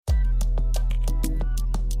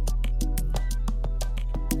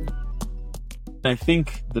I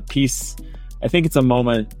think it's a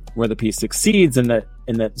moment where the piece succeeds, and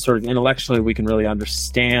that sort of intellectually we can really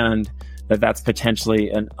understand that that's potentially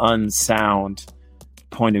an unsound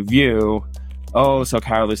point of view. Oh, so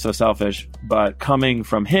cowardly, so selfish. But coming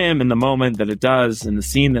from him in the moment that it does, in the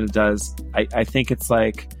scene that it does, I think it's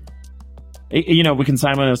like, we can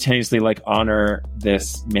simultaneously like honor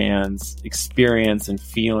this man's experience and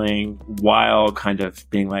feeling while kind of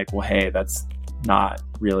being like, well, hey, that's not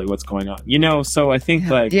really what's going on, so I think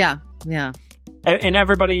yeah. And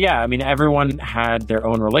everybody, everyone had their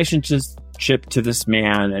own relationship to this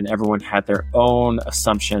man, and everyone had their own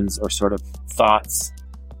assumptions or sort of thoughts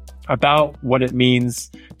about what it means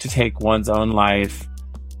to take one's own life.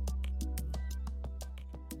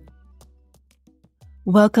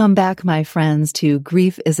 Welcome back, my friends, to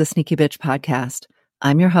Grief is a Sneaky Bitch podcast.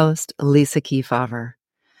 I'm your host, Lisa Kefauver.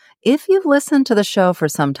 If you've listened to the show for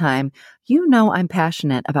some time, you know I'm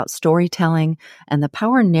passionate about storytelling and the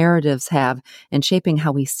power narratives have in shaping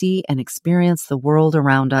how we see and experience the world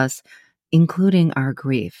around us, including our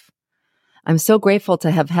grief. I'm so grateful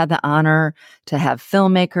to have had the honor to have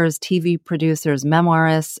filmmakers, TV producers,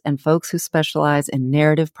 memoirists, and folks who specialize in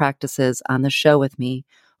narrative practices on the show with me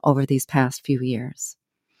over these past few years.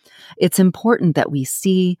 It's important that we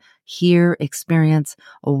see, hear, experience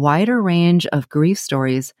a wider range of grief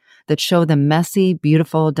stories that show the messy,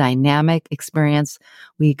 beautiful, dynamic experience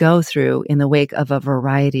we go through in the wake of a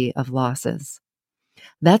variety of losses.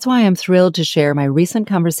 That's why I'm thrilled to share my recent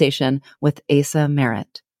conversation with Asa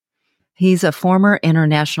Merritt. He's a former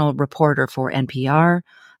international reporter for NPR,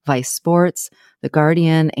 Vice Sports, The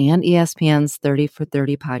Guardian, and ESPN's 30 for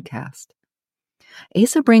 30 podcast.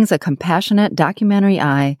 Asa brings a compassionate documentary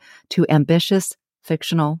eye to ambitious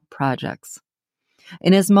fictional projects.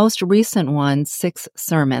 In his most recent one, 6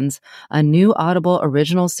 Sermons, a new Audible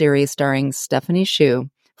original series starring Stephanie Hsu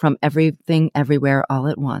from Everything Everywhere All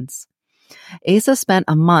at Once, Asa spent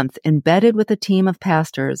a month embedded with a team of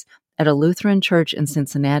pastors at a Lutheran church in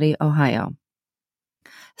Cincinnati, Ohio.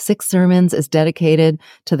 6 Sermons is dedicated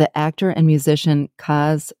to the actor and musician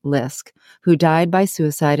Kaz Lisk, who died by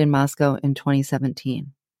suicide in Moscow in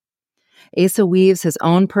 2017. Asa weaves his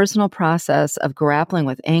own personal process of grappling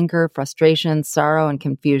with anger, frustration, sorrow, and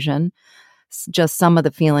confusion, just some of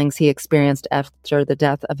the feelings he experienced after the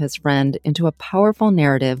death of his friend, into a powerful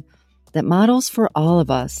narrative that models for all of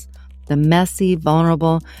us the messy,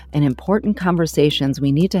 vulnerable, and important conversations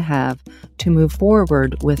we need to have to move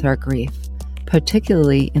forward with our grief,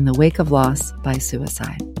 particularly in the wake of loss by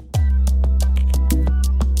suicide.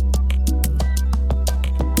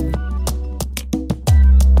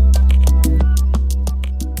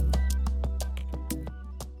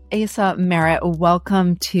 Asa Merritt,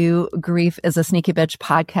 welcome to Grief is a Sneaky Bitch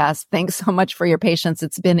podcast. Thanks so much for your patience.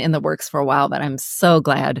 It's been in the works for a while, but I'm so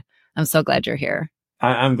glad you're here.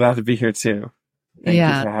 I'm glad to be here too. Thank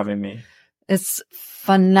you for having me. It's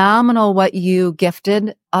phenomenal what you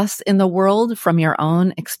gifted us in the world from your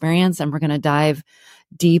own experience, and we're going to dive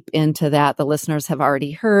deep into that. The listeners have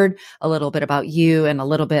already heard a little bit about you and a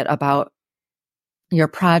little bit about your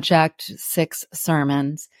project, 6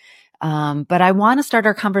 Sermons. But I want to start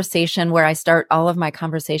our conversation where I start all of my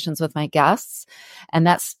conversations with my guests, and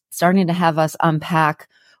that's starting to have us unpack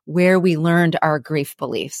where we learned our grief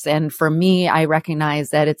beliefs. And for me, I recognize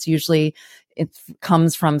that it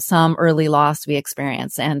comes from some early loss we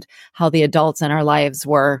experience and how the adults in our lives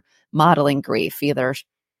were modeling grief, either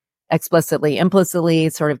explicitly, implicitly,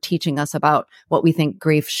 sort of teaching us about what we think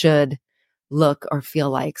grief should look or feel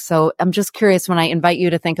like. So I'm just curious, when I invite you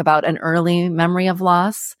to think about an early memory of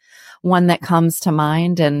loss, one that comes to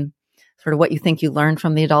mind, and sort of what you think you learned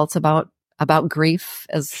from the adults about grief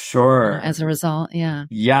as a result.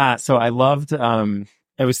 Yeah. So I loved, I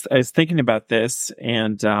was thinking about this,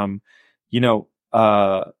 and, so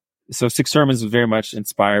 6 Sermons was very much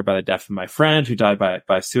inspired by the death of my friend who died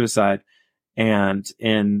by suicide. And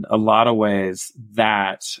in a lot of ways,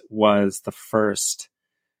 that was the first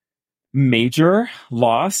major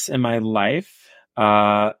loss in my life.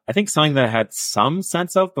 I think something that I had some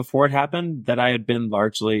sense of before it happened, that I had been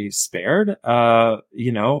largely spared, from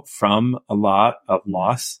a lot of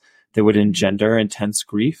loss that would engender intense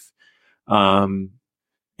grief. And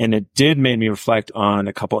it did make me reflect on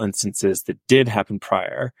a couple instances that did happen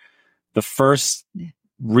prior. The first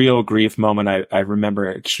real grief moment I remember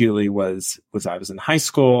acutely was I was in high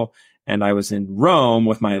school, and I was in Rome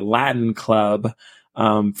with my Latin club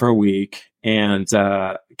for a week, and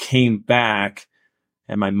came back,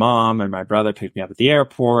 and my mom and my brother picked me up at the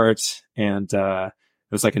airport, and it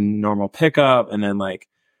was like a normal pickup, and then like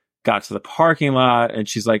got to the parking lot, and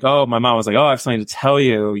she's like, my mom was like, I have something to tell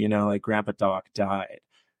you, like Grandpa Doc died.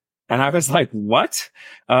 And I was like, what?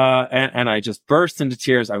 And I just burst into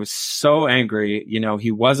tears. I was so angry.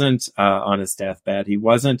 He wasn't, on his deathbed. He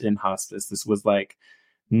wasn't in hospice. This was like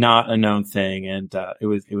not a known thing. And,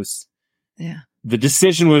 Yeah. the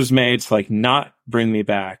decision was made to like not bring me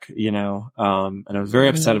back, and I was very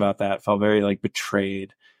upset about that. Felt very like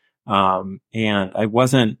betrayed. And I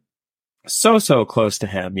wasn't so close to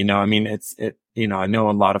him, I mean, I know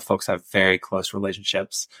a lot of folks have very close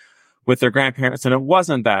relationships with their grandparents, and it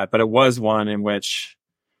wasn't that, but it was one in which,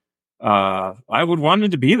 I would want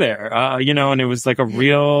him to be there, and it was like a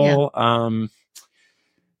real,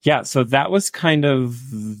 so that was kind of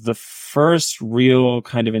the first real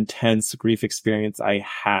kind of intense grief experience I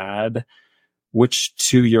had, which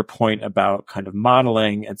to your point about kind of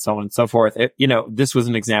modeling and so on and so forth, this was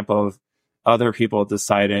an example of other people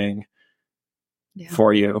deciding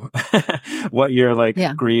for you what your like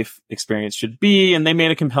grief experience should be. And they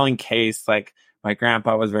made a compelling case. Like my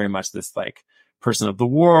grandpa was very much this like person of the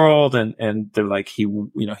world. And they're like, he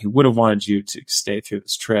would have wanted you to stay through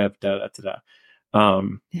this trip, But I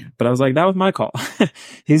was like, that was my call.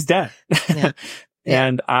 He's dead.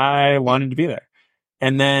 And I wanted to be there.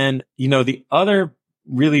 And then, the other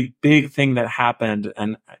really big thing that happened,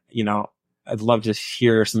 and, I'd love to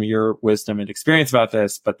hear some of your wisdom and experience about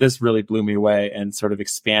this, but this really blew me away and sort of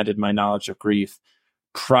expanded my knowledge of grief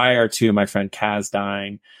prior to my friend Kaz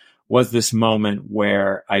dying, was this moment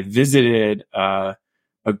where I visited a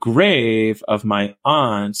grave of my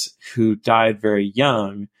aunt who died very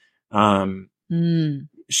young.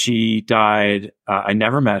 She died, I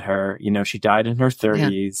never met her, she died in her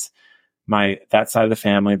 30s. That side of the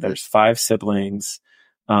family, there's 5 siblings.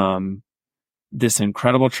 This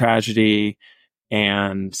incredible tragedy,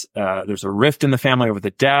 and there's a rift in the family over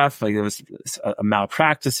the death. Like there was a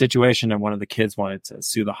malpractice situation, and one of the kids wanted to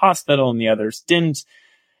sue the hospital and the others didn't.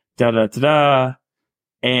 And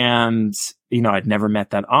I'd never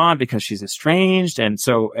met that aunt because she's estranged, and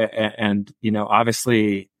so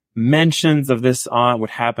obviously mentions of this aunt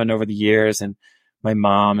would happen over the years, and my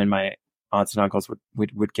mom and my aunts and uncles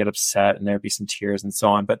would get upset, and there'd be some tears and so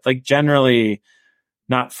on, but like generally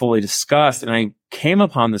not fully discussed. And I came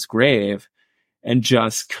upon this grave and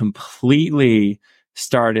just completely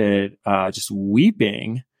started just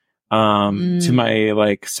weeping to my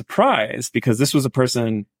like surprise, because this was a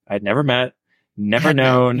person I'd never met, never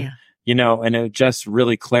known, and it just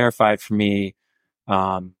really clarified for me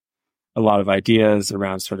a lot of ideas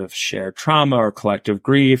around sort of shared trauma or collective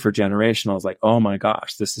grief or generational. I was like, oh my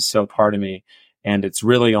gosh, this is so part of me. And it's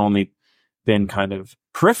really only been kind of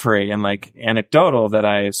periphery and like anecdotal that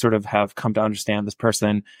I sort of have come to understand this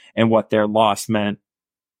person and what their loss meant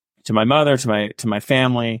to my mother, to my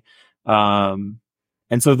family. And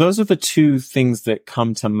so those are the two things that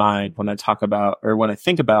come to mind when I talk about, or when I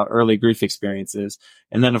think about early grief experiences.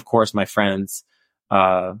 And then of course, my friend's,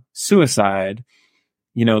 suicide,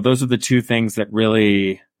 those are the two things that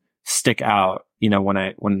really stick out,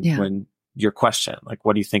 when your question, like,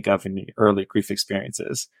 what do you think of in the early grief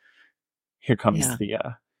experiences? Here comes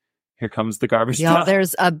the garbage. Yeah,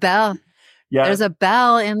 there's a bell. Yeah. There's a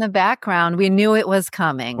bell in the background. We knew it was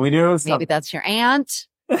coming. We knew it was Maybe that's your aunt.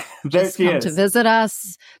 There she is. To visit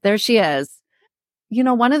us. There she is.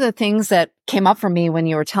 One of the things that came up for me when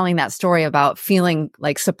you were telling that story about feeling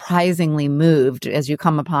like surprisingly moved as you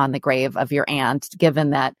come upon the grave of your aunt, given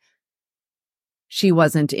that she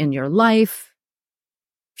wasn't in your life,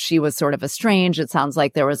 she was sort of estranged. It sounds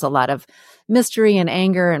like there was a lot of mystery and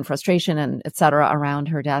anger and frustration and et cetera around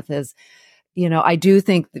her death. I do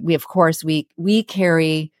think that we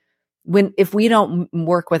carry, if we don't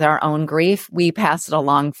work with our own grief, we pass it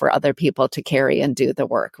along for other people to carry and do the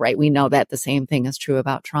work, right? We know that the same thing is true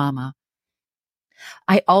about trauma.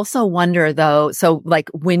 I also wonder though, so like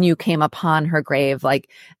when you came upon her grave, like,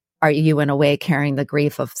 are you in a way carrying the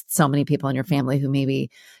grief of so many people in your family who maybe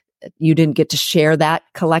you didn't get to share that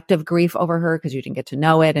collective grief over her because you didn't get to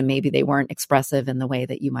know it, and maybe they weren't expressive in the way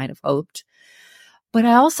that you might have hoped? But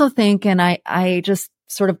I also think, and I just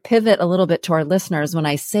sort of pivot a little bit to our listeners when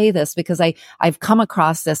I say this, because I've come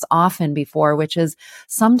across this often before, which is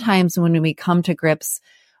sometimes when we come to grips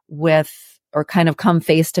with, or kind of come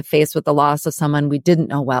face to face with the loss of someone we didn't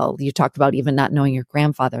know well. You talked about even not knowing your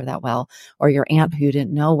grandfather that well, or your aunt who you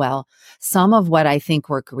didn't know well. Some of what I think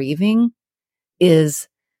we're grieving is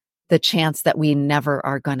the chance that we never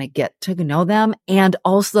are going to get to know them, and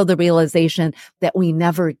also the realization that we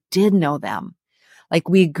never did know them. Like,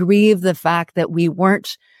 we grieve the fact that we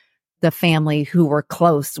weren't the family who were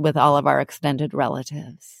close with all of our extended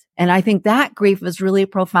relatives. And I think that grief is really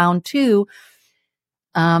profound too.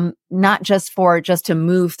 not just to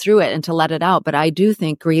move through it and to let it out, but I do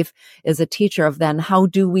think grief is a teacher of then how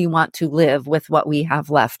do we want to live with what we have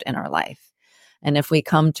left in our life? And if we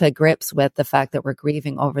come to grips with the fact that we're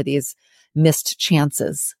grieving over these missed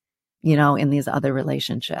chances, in these other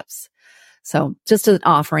relationships. So just an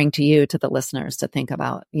offering to you, to the listeners, to think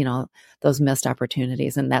about, those missed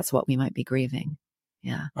opportunities. And that's what we might be grieving.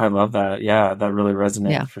 Yeah. I love that. Yeah. That really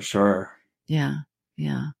resonated for sure. Yeah.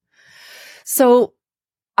 Yeah. So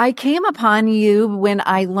I came upon you when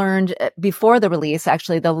I learned before the release,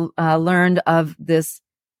 actually, learned of this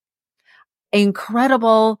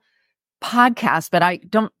incredible podcast, but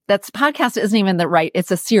podcast isn't even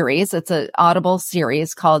it's a series. It's an Audible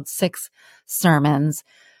series called 6 Sermons,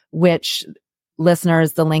 which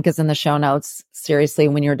listeners, the link is in the show notes. Seriously,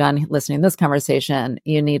 when you're done listening to this conversation,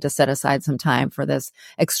 you need to set aside some time for this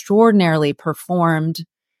extraordinarily performed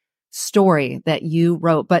story that you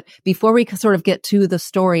wrote. But before we sort of get to the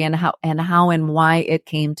story and how and why it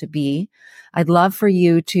came to be, I'd love for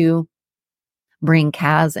you to bring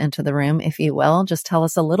Kaz into the room, if you will. Just tell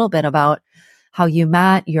us a little bit about how you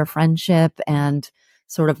met, your friendship, and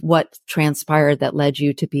sort of what transpired that led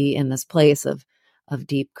you to be in this place of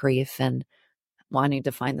deep grief and wanting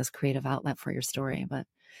to find this creative outlet for your story. But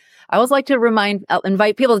I always like to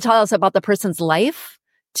invite people to tell us about the person's life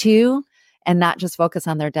too, and not just focus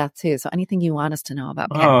on their death too. So anything you want us to know about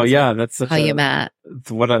Kaz? Oh yeah, that's such how you met.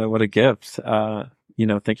 What a gift.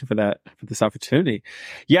 Thank you for this opportunity.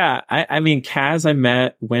 Yeah. I mean, Kaz, I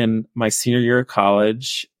met when my senior year of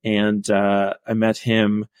college, and I met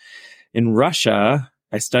him in Russia.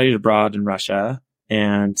 I studied abroad in Russia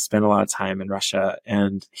and spent a lot of time in Russia.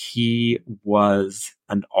 And he was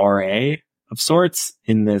an RA of sorts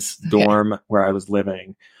in this dorm where I was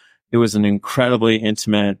living. It was an incredibly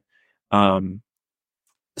intimate,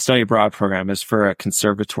 study abroad program. Is for a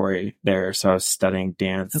conservatory there. So I was studying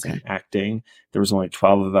dance and acting. There was only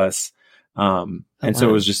 12 of us. So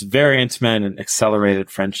it was just very intimate and accelerated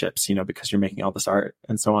friendships, because you're making all this art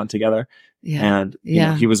and so on together. Yeah. And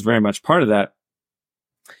he was very much part of that.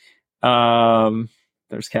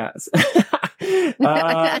 There's Kaz.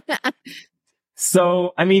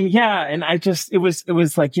 So, I mean, yeah. And it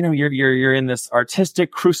was like, you're in this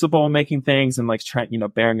artistic crucible making things and like trying,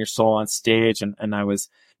 bearing your soul on stage. And I was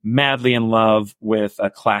madly in love with a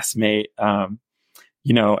classmate, and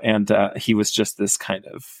he was just this kind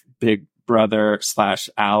of big brother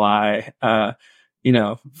 / ally,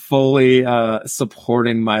 fully,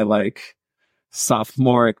 supporting my like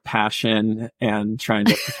sophomoric passion and trying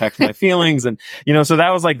to protect my feelings. And, so that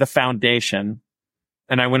was like the foundation.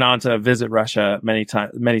 And I went on to visit Russia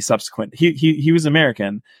many subsequent. He was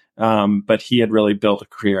American, but he had really built a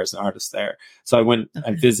career as an artist there. So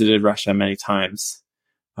I visited Russia many times,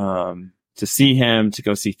 to see him, to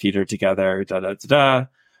go see theater together,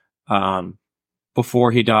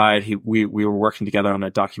 before he died, we were working together on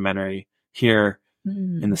a documentary here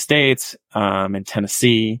in the States, in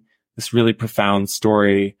Tennessee, this really profound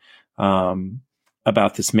story,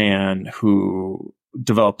 about this man who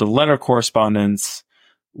developed a letter correspondence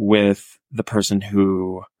with the person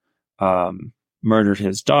who murdered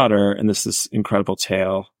his daughter. And this incredible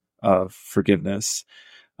tale of forgiveness.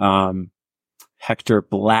 Hector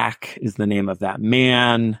Black is the name of that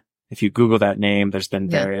man. If you Google that name, there's been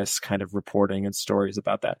various kind of reporting and stories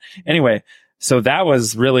about that. Anyway, so that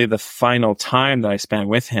was really the final time that I spent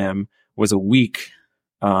with him, was a week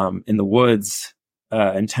in the woods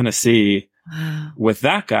in Tennessee. Wow. With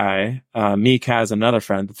that guy, me, Kaz, another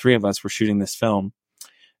friend. The 3 of us were shooting this film.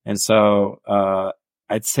 And so,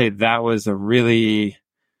 I'd say that was a really,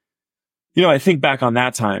 I think back on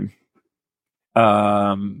that time,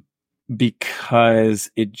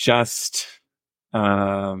 because it just,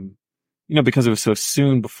 because it was so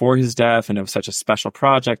soon before his death and it was such a special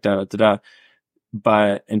project,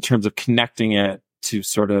 but in terms of connecting it to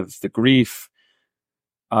sort of the grief,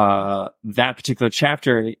 that particular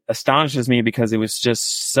chapter astonishes me because it was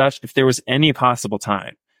just if there was any possible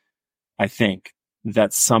time, I think,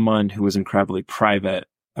 that someone who was incredibly private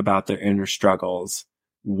about their inner struggles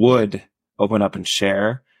would open up and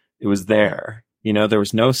share, it was there. There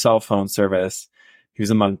was no cell phone service. He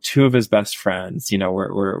was among 2 of his best friends.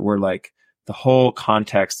 We're like, the whole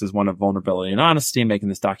context is one of vulnerability and honesty, making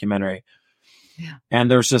this documentary. Yeah.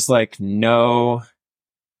 And there's just like no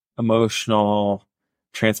emotional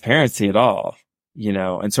transparency at all,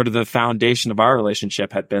 and sort of the foundation of our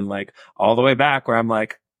relationship had been like all the way back where I'm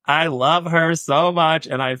like, I love her so much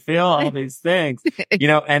and I feel all these things,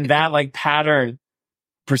 and that like pattern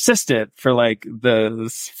persisted for like the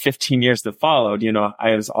 15 years that followed.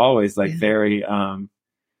 I was always like very,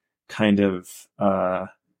 kind of,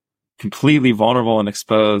 completely vulnerable and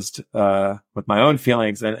exposed, with my own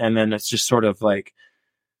feelings. And then it's just sort of like,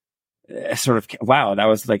 wow, that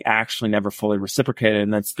was like actually never fully reciprocated.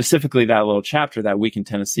 And then specifically that little chapter, that week in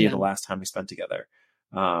Tennessee, the last time we spent together,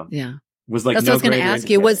 was like, that's what I was going to ask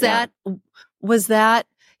you. Was that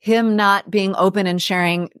him not being open and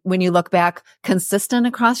sharing, when you look back, consistent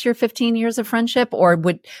across your 15 years of friendship? Or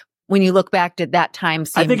when you look back, did that time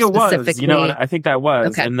seem I think it was, I think that was.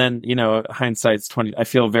 Okay. And then, hindsight's 20, I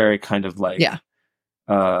feel very kind of like,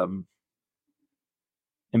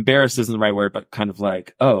 embarrassed isn't the right word, but kind of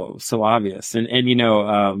like, oh, so obvious. And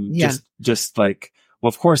just like, well,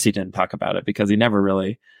 of course he didn't talk about it, because he never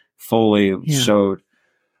really fully showed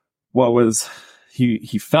what was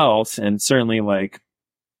he felt, and certainly like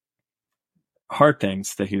hard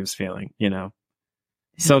things that he was feeling,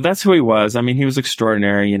 So that's who he was. I mean, he was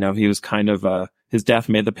extraordinary. He was kind of his death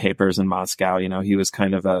made the papers in Moscow. He was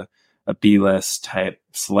kind of a B-list type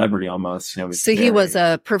celebrity almost. So he was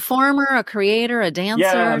a performer, a creator, a dancer,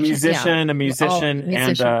 a musician,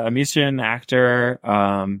 actor,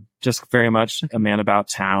 just very much a man about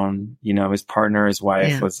town. His partner, his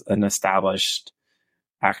wife was an established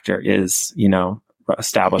actor,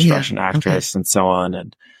 established Russian actress, and so on.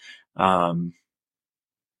 And,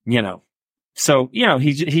 so,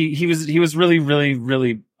 he was really, really,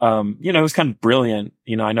 really, it was kind of brilliant.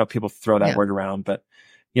 I know people throw that word around, but,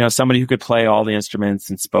 somebody who could play all the instruments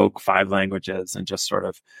and spoke 5 languages, and just sort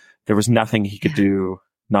of, there was nothing he could do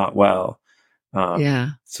not well.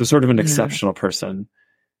 So sort of an exceptional person.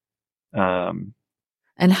 And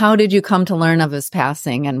how did you come to learn of his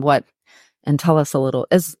passing, and tell us a little,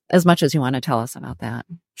 as much as you want to tell us about that?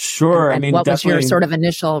 Sure. And what was your sort of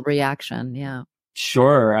initial reaction? Yeah.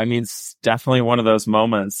 Sure. I mean, it's definitely one of those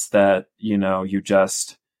moments that, you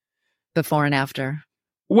just... Before and after.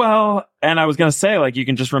 Well, and I was going to say, like, you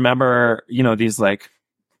can just remember, these, like,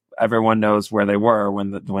 everyone knows where they were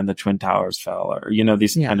when the Twin Towers fell, or,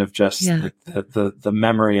 these kind of just like the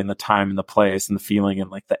memory and the time and the place and the feeling,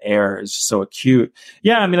 and like the air is so acute.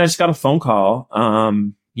 Yeah. I mean, I just got a phone call,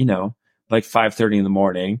 like 5:30 in the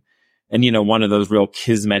morning. And, one of those real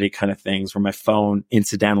kismetic kind of things where my phone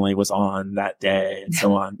incidentally was on that day, and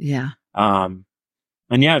so on.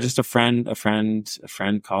 And just a friend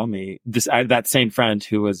called me, that same friend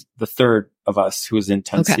who was the third of us who was in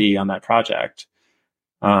Tennessee on that project.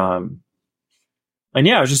 And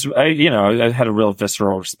it was just, I had a real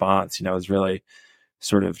visceral response. I was really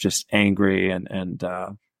sort of just angry, and I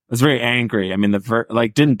was very angry. I mean,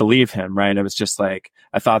 didn't believe him, right? It was just like,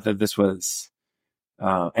 I thought that this was,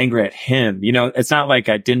 angry at him. It's not like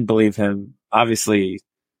I didn't believe him. Obviously,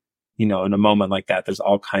 in a moment like that, there's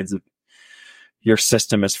all kinds of, your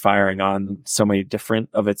system is firing on so many different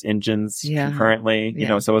of its engines concurrently,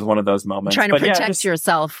 so it was one of those moments. Trying to protect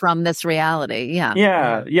yourself from this reality.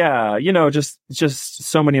 Just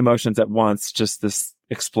so many emotions at once, just this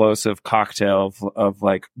explosive cocktail of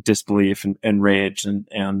like disbelief and rage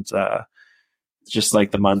and just like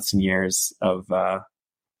the months and years of,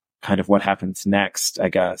 kind of what happens next, I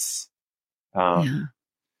guess. And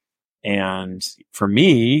for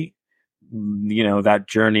me, that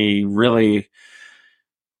journey really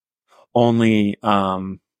only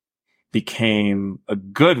became a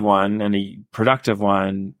good one and a productive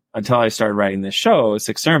one until I started writing this show,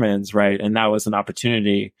 6 Sermons, right? And that was an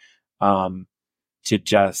opportunity to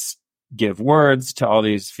just give words to all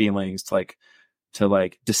these feelings, to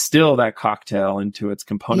distill that cocktail into its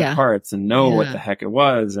component parts and know what the heck it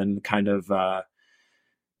was, and kind of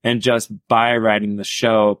and just by writing the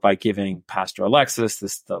show, by giving Pastor Alexis,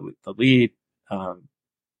 the lead,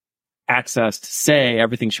 access to say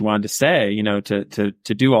everything she wanted to say, to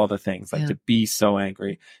do all the things, to be so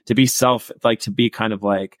angry, to be to be kind of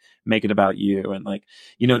like, make it about you, and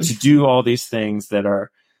to do all these things that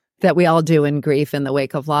we all do in grief in the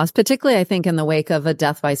wake of loss, particularly I think in the wake of a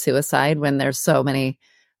death by suicide, when there's so many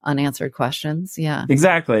unanswered questions. Yeah,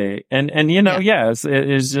 exactly. And it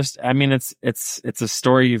is just, I mean, it's a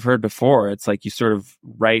story you've heard before. It's like you sort of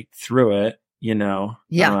write through it, and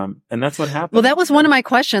that's what happened. Well, that was one of my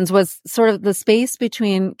questions, was sort of the space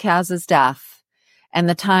between Kaz's death and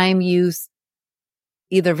the time you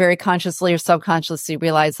either very consciously or subconsciously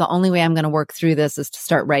realized the only way I'm going to work through this is to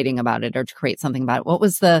start writing about it or to create something about it. What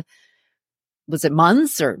was it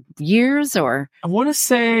months or years, or? I want to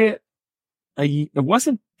say it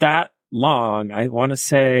wasn't that long. I want to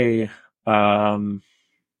say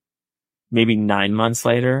maybe 9 months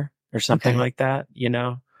later or something like that, is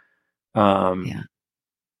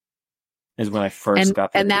when I first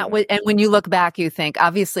got and and when you look back, you think,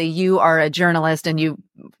 obviously you are a journalist and you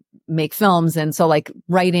make films, and so like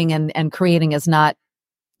writing and creating is not,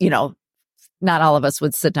 not all of us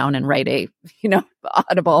would sit down and write a,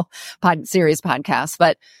 Audible series podcast,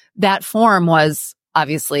 but that form was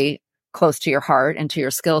obviously close to your heart and to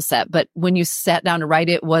your skill set. But when you sat down to write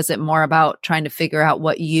it, was it more about trying to figure out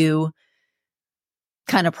what you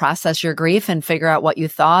kind of process your grief and figure out what you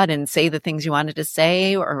thought and say the things you wanted to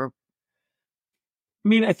say? Or I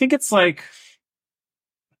mean, I think it's like,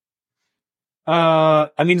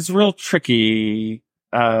 it's real tricky.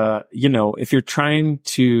 If you're trying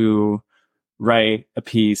to write a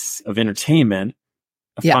piece of entertainment,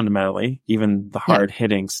 fundamentally, even the hard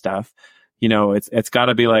hitting stuff, it's got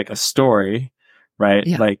to be like a story, right?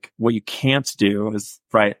 Yeah. Like what you can't do is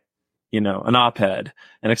write, an op-ed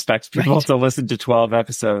and expect people to listen to 12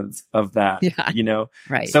 episodes of that,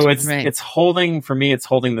 Right. So it's holding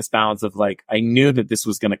this balance of like, I knew that this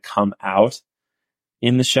was going to come out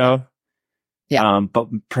in the show. Yeah. But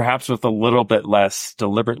perhaps with a little bit less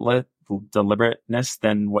deliberateness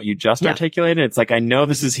than what you just articulated. It's like, I know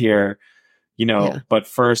this is here, but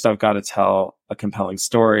first I've got to tell a compelling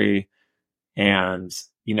story and,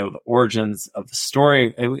 the origins of the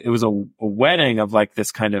story. It was a wedding of like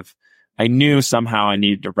this kind of, I knew somehow I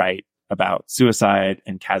needed to write about suicide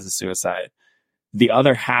and Kaz's suicide. The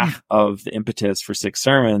other half of the impetus for 6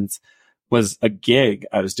 sermons was a gig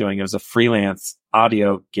I was doing. It was a freelance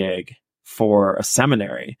audio gig for a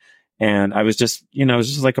seminary. And I was just, it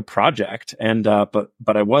was just like a project. And, but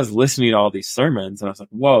I was listening to all these sermons and I was like,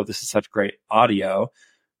 whoa, this is such great audio.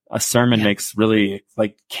 A sermon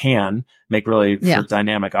can make really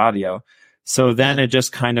dynamic audio. So then it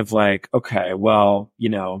just kind of like, okay, well,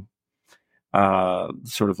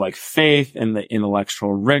 sort of like faith and the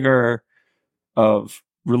intellectual rigor of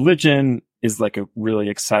religion is like a really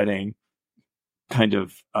exciting kind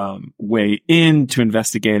of way into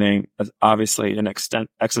investigating, obviously, an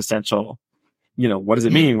existential, what does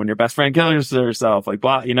it mean when your best friend kills herself? Like,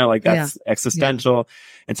 blah, like that's existential.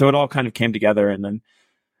 And so it all kind of came together and then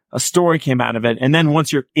a story came out of it. And then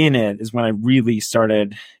once you're in it is when I really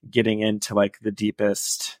started getting into like the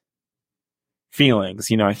deepest feelings.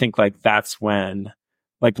 I think like that's when,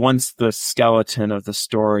 like once the skeleton of the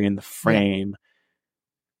story and the frame,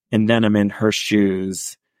 and then I'm in her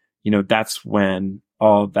shoes, that's when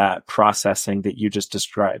all that processing that you just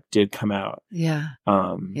described did come out. Yeah.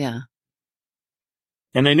 And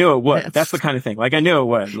I knew it would. That's the kind of thing. Like I knew it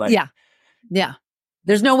would. Like, yeah.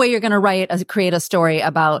 There's no way you're going to create a story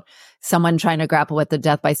about someone trying to grapple with the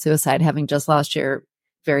death by suicide, having just lost your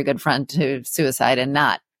very good friend to suicide and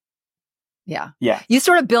not. Yeah. You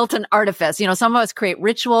sort of built an artifice. Some of us create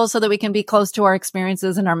rituals so that we can be close to our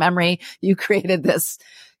experiences and our memory. You created this,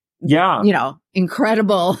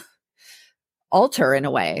 incredible altar in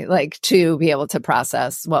a way, like to be able to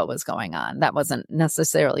process what was going on. That wasn't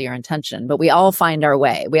necessarily your intention, but we all find our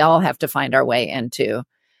way. We all have to find our way into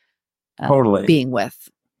being with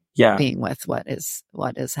what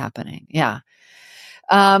is happening. Yeah.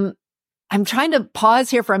 I'm trying to pause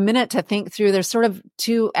here for a minute to think through. There's sort of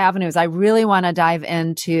 2 avenues. I really want to dive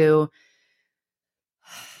into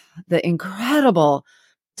the incredible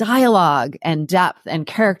dialogue and depth and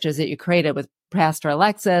characters that you created with Pastor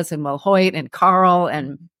Alexis and Will Hoyt and Carl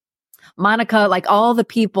and Monica, like all the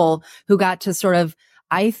people who got to sort of,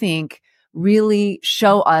 I think, really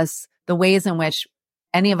show us the ways in which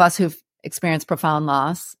any of us who've experienced profound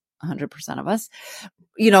loss, 100% of us,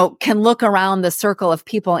 can look around the circle of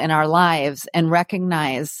people in our lives and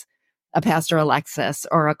recognize a Pastor Alexis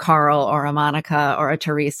or a Carl or a Monica or a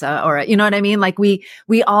Teresa or, you know what I mean? Like we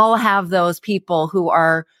all have those people who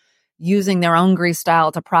are using their own grief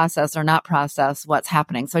style to process or not process what's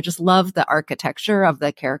happening. So I just love the architecture of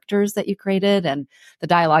the characters that you created and the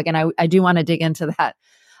dialogue. And I do want to dig into that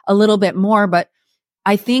a little bit more, but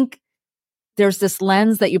I think there's this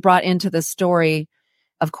lens that you brought into the story,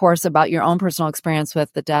 of course, about your own personal experience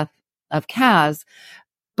with the death of Kaz.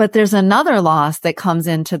 But there's another loss that comes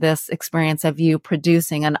into this experience of you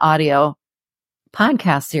producing an audio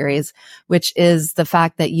podcast series, which is the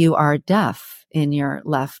fact that you are deaf in your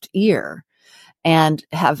left ear and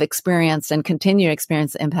have experienced and continue to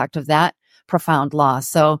experience the impact of that profound loss.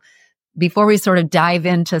 So before we sort of dive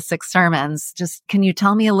into 6 sermons, just can you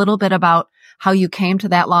tell me a little bit about how you came to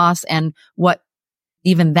that loss and what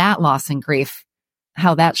even that loss and grief,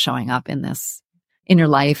 how that's showing up in your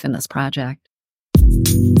life, in this project?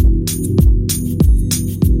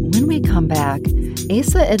 When we come back,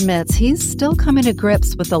 Asa admits he's still coming to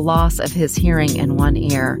grips with the loss of his hearing in one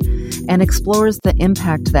ear and explores the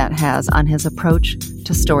impact that has on his approach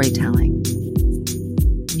to storytelling.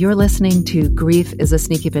 You're listening to Grief is a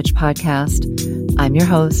Sneaky Bitch podcast. I'm your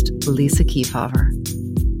host, Lisa Kefauver.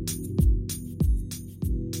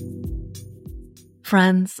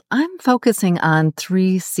 Friends, I'm focusing on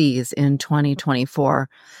 3 C's in 2024.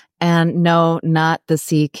 And no, not the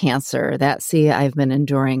C cancer, that C I've been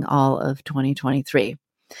enduring all of 2023.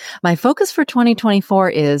 My focus for 2024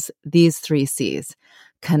 is these 3 C's: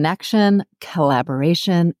 connection,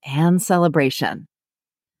 collaboration, and celebration.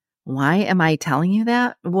 Why am I telling you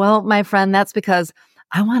that? Well, my friend, that's because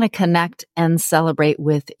I want to connect and celebrate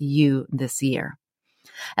with you this year.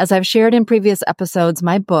 As I've shared in previous episodes,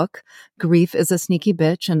 my book, Grief is a Sneaky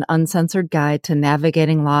Bitch, an uncensored guide to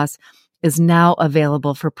navigating loss, is now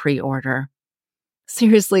available for pre-order.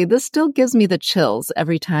 Seriously, this still gives me the chills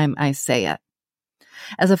every time I say it.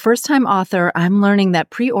 As a first-time author, I'm learning that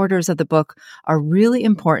pre-orders of the book are really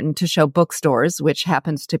important to show bookstores, which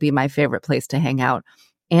happens to be my favorite place to hang out,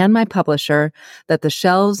 and my publisher, that the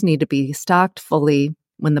shelves need to be stocked fully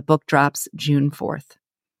when the book drops June 4th.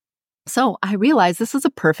 So I realize this is a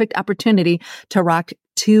perfect opportunity to rock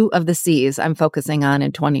 2 of the C's I'm focusing on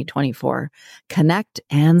in 2024: connect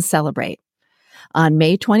and celebrate. On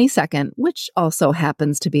May 22nd, which also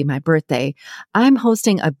happens to be my birthday, I'm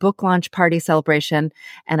hosting a book launch party celebration,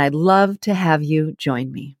 and I'd love to have you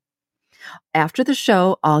join me. After the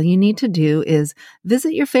show, all you need to do is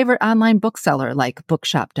visit your favorite online bookseller like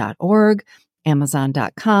bookshop.org,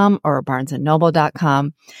 Amazon.com, or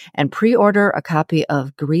barnesandnoble.com and pre-order a copy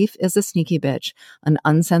of Grief is a Sneaky Bitch, an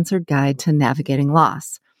uncensored guide to navigating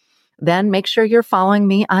loss. Then make sure you're following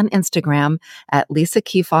me on Instagram at Lisa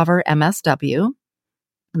Kefauver MSW.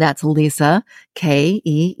 That's Lisa,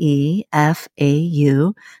 Keefauver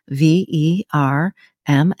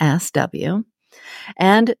MSW.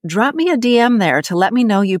 And drop me a DM there to let me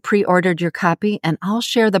know you pre-ordered your copy, and I'll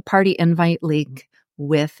share the party invite link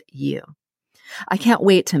with you. I can't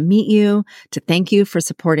wait to meet you, to thank you for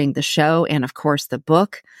supporting the show and, of course, the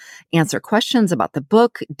book, answer questions about the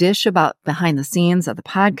book, dish about behind the scenes of the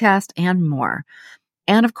podcast, and more.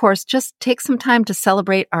 And, of course, just take some time to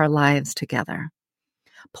celebrate our lives together.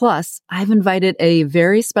 Plus, I've invited a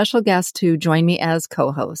very special guest to join me as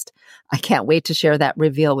co-host. I can't wait to share that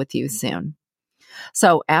reveal with you soon.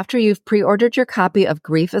 So after you've pre-ordered your copy of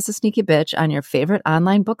Grief is a Sneaky Bitch on your favorite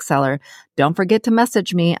online bookseller, don't forget to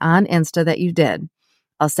message me on Insta that you did.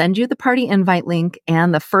 I'll send you the party invite link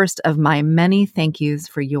and the first of my many thank yous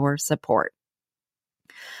for your support.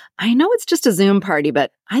 I know it's just a Zoom party,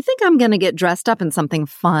 but I think I'm going to get dressed up in something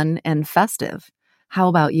fun and festive. How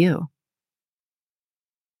about you?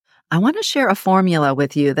 I want to share a formula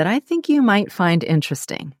with you that I think you might find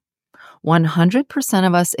interesting. 100%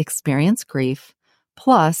 of us experience grief,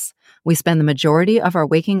 plus we spend the majority of our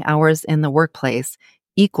waking hours in the workplace,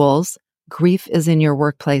 equals grief is in your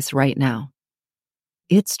workplace right now.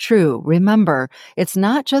 It's true. Remember, it's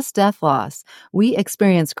not just death loss. We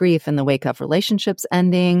experience grief in the wake of relationships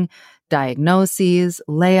ending, diagnoses,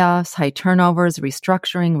 layoffs, high turnovers,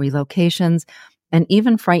 restructuring, relocations, and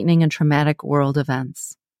even frightening and traumatic world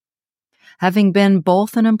events. Having been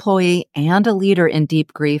both an employee and a leader in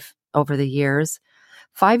deep grief over the years,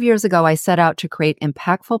 5 years ago, I set out to create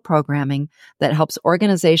impactful programming that helps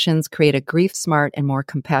organizations create a grief-smart and more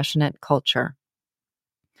compassionate culture.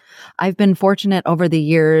 I've been fortunate over the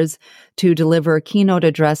years to deliver keynote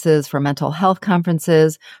addresses for mental health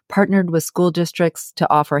conferences, partnered with school districts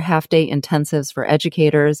to offer half-day intensives for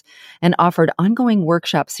educators, and offered ongoing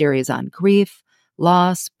workshop series on grief,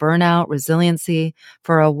 loss, burnout, resiliency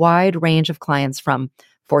for a wide range of clients, from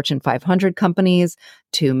Fortune 500 companies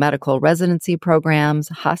to medical residency programs,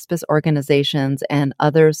 hospice organizations, and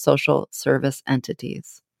other social service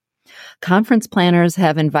entities. Conference planners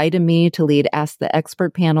have invited me to lead Ask the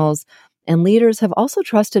Expert panels, and leaders have also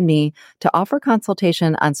trusted me to offer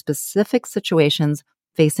consultation on specific situations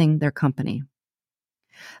facing their company.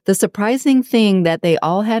 The surprising thing that they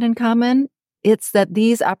all had in common, it's that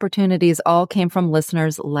these opportunities all came from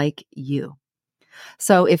listeners like you.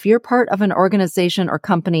 So if you're part of an organization or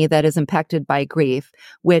company that is impacted by grief,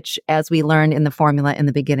 which, as we learned in the formula in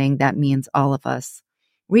the beginning, that means all of us,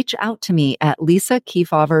 reach out to me at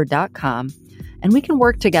lisakefauver.com, and we can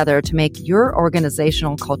work together to make your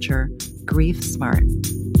organizational culture grief smart.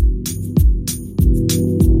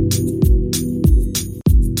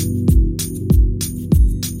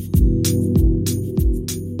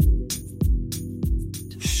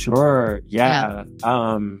 Sure. Yeah.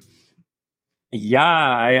 I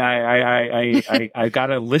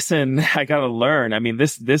gotta listen. I gotta learn. I mean,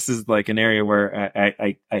 this is like an area where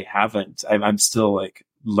I'm still like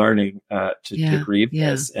learning to grieve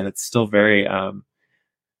this, and it's still very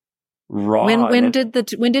raw. When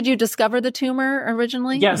did you discover the tumor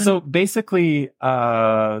originally? Yeah. So basically,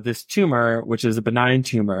 this tumor, which is a benign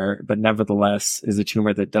tumor, but nevertheless is a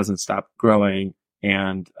tumor that doesn't stop growing,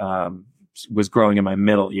 and was growing in my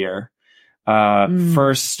middle ear.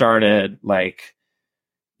 First started like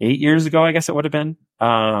 8 years ago, I guess it would have been.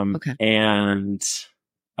 Okay. And,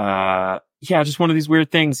 yeah, just one of these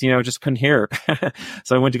weird things, just couldn't hear.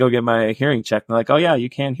 So I went to go get my hearing checked. And they're like, oh yeah, you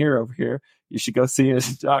can't hear over here. You should go see a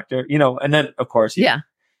doctor, and then of course, yeah.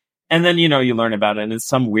 And then, you learn about it, and it's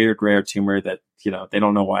some weird rare tumor that, they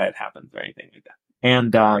don't know why it happens or anything like that.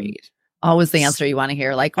 And, Great. Always the answer you want to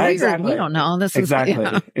hear. Like, exactly. We don't know. This exactly. is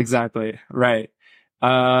yeah. Exactly. Right.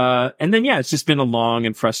 And then, yeah, it's just been a long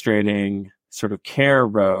and frustrating sort of care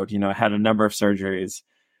road. I had a number of surgeries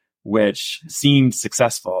which seemed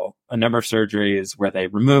successful, a number of surgeries where they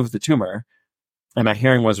removed the tumor and my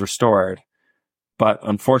hearing was restored. But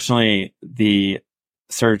unfortunately, the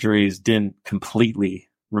surgeries didn't completely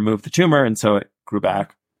remove the tumor. And so it grew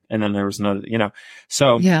back. And then there was another,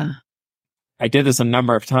 so yeah. I did this a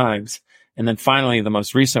number of times. And then finally, the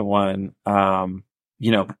most recent one,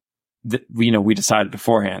 we decided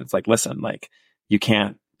beforehand, it's like, listen, like you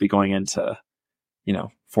can't be going into,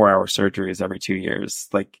 4-hour surgeries every 2 years.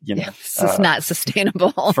 Like, this is not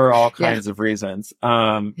sustainable for all kinds of reasons.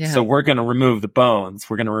 So we're going to remove the bones.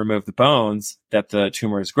 We're going to remove the bones that the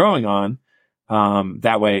tumor is growing on.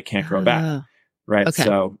 That way it can't grow back. Right. Okay.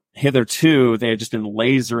 So hitherto they had just been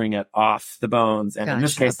lasering it off the bones. And in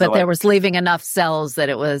this case, but there was leaving enough cells that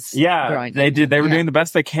it was growing. They did. They were doing the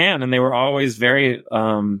best they can. And they were always very,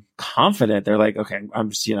 confident. They're like, okay, I'm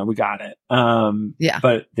just, we got it.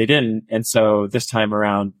 But they didn't. And so this time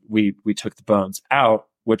around, we took the bones out,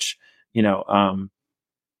 which, so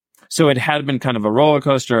it had been kind of a roller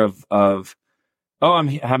coaster of,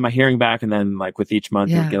 I have my hearing back. And then like with each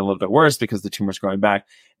month, it would get a little bit worse because the tumor's growing back.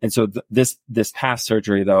 And so this past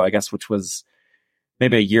surgery though, I guess, which was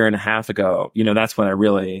maybe a year and a half ago, that's when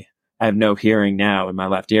I have no hearing now in my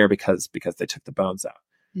left ear because they took the bones out.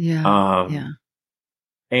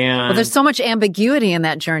 And there's so much ambiguity in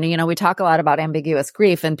that journey. We talk a lot about ambiguous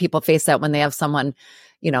grief, and people face that when they have someone,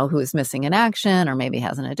 who's missing in action or maybe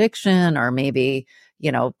has an addiction or maybe,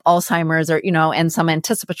 Alzheimer's or, and some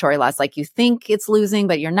anticipatory loss, like you think it's losing,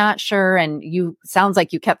 but you're not sure. And sounds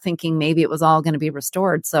like you kept thinking maybe it was all going to be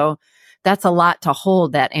restored. So that's a lot to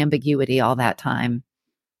hold, that ambiguity all that time.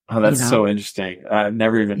 Oh, that's so interesting. I've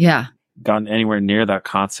never even gotten anywhere near that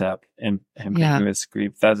concept and ambiguous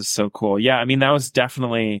grief. That is so cool. Yeah. I mean, that was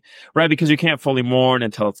definitely right, because you can't fully mourn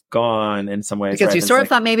until it's gone in some ways. Because you sort of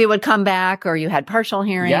thought maybe it would come back, or you had partial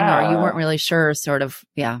hearing, or you weren't really sure, sort of.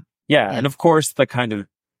 Yeah. And of course, the kind of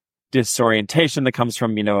disorientation that comes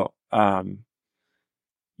from,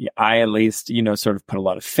 I at least, sort of put a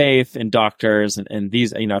lot of faith in doctors and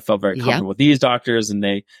these, I felt very comfortable with these doctors, and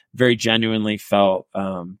they very genuinely felt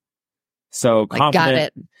so confident. Got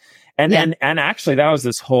it. And actually that was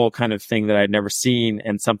this whole kind of thing that I'd never seen,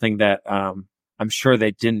 and something that I'm sure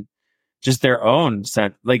they didn't, just their own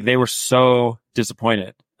sense, like they were so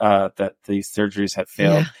disappointed that these surgeries had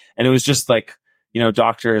failed. And it was just like,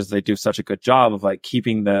 doctors, they do such a good job of like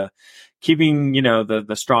keeping the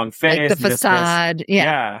strong face, like the facade.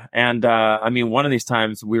 And I mean, one of these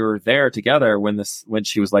times we were there together when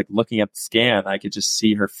she was like looking at the scan, I could just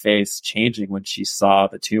see her face changing when she saw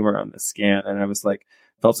the tumor on the scan, and I was like,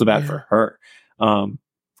 felt so bad for her.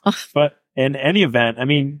 But in any event, I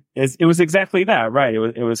mean, it was exactly that, right?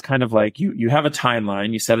 It was kind of like you have a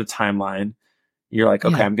timeline, you set a timeline. You're like,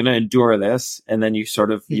 okay, I'm going to endure this. And then you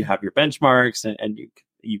sort of, you have your benchmarks and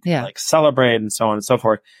you can like celebrate and so on and so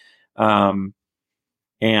forth. So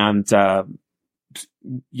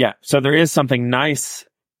there is something nice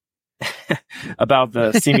about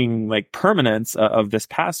the seeming like permanence of this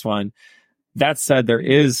past one. That said, there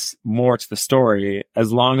is more to the story.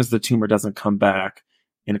 As long as the tumor doesn't come back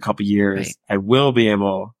in a couple years, I will be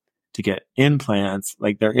able to get implants.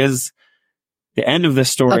 Like there is the end of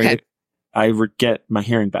this story. Okay. I would get my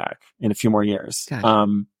hearing back in a few more years.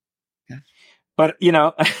 Gotcha. But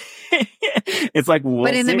it's like,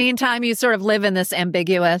 but in the meantime, you sort of live in this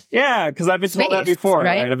ambiguous. Yeah. Cause I've been told that before,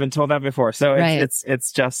 right? I've been told that before. So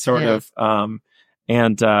it's just sort of,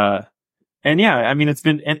 and yeah, I mean, it's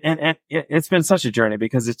been, and it's been such a journey,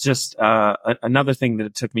 because it's just, another thing that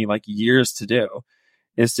it took me like years to do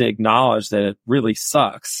is to acknowledge that it really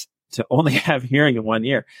sucks to only have hearing in one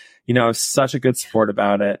ear. Such a good sport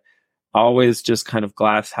about it. Always just kind of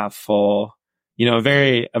glass half full, a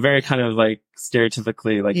very kind of like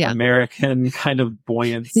stereotypically like American kind of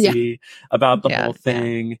buoyancy about the whole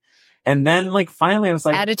thing. And then like finally I was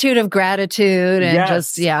like, attitude of gratitude and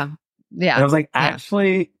just, And I was like,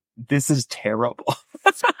 actually, this is terrible.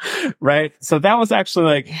 Right. So that was actually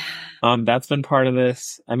like, that's been part of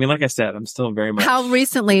this. I mean, like I said, I'm still very much. How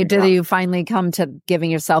recently did you finally come to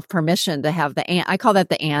giving yourself permission to have I call that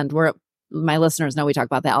the where my listeners know we talk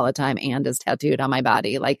about that all the time. And is tattooed on my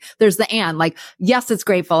body. Like there's the and, like, yes, it's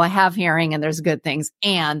grateful. I have hearing and there's good things,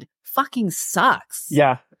 and fucking sucks.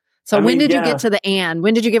 Yeah. So when did you get to the and?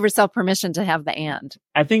 When did you give yourself permission to have the and?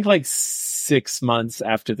 I think like 6 months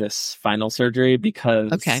after this final surgery,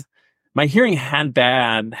 because my hearing had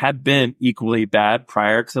been equally bad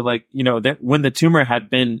prior to, like, when the tumor had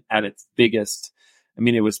been at its biggest. I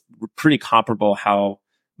mean, it was pretty comparable how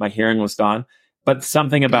my hearing was gone, but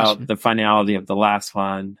something about the finality of the last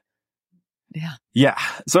one. Yeah. Yeah.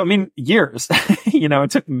 So, I mean, years,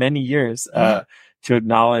 it took many years, to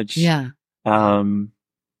acknowledge, and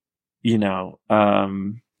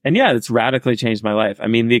yeah, it's radically changed my life. I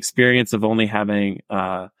mean, the experience of only having,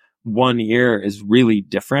 1 ear is really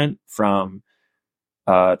different from,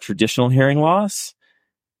 traditional hearing loss.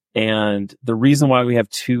 And the reason why we have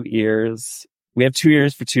 2 ears,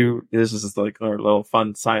 for two. This is just like our little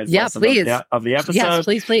fun science lesson of the episode. Yes,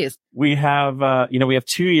 please. We have, we have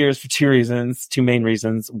 2 ears for 2 reasons, 2 main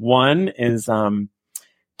reasons. One is,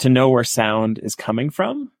 to know where sound is coming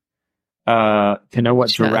from, to know what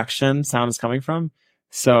direction sound is coming from.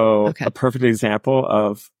 So a perfect example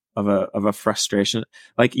of a frustration,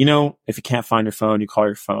 like, if you can't find your phone, you call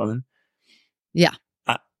your phone. Yeah.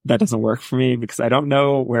 That doesn't work for me because I don't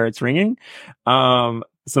know where it's ringing.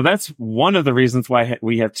 So that's one of the reasons why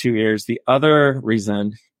we have 2 ears. The other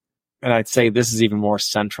reason, and I'd say this is even more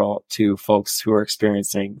central to folks who are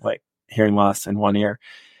experiencing like hearing loss in 1 ear,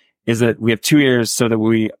 is that we have 2 ears so that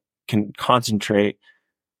we can concentrate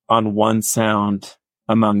on one sound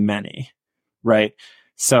among many, right?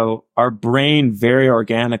 So our brain very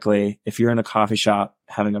organically, if you're in a coffee shop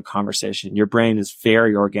having a conversation, your brain is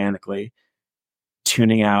very organically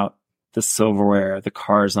tuning out the silverware, the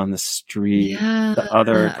cars on the street, the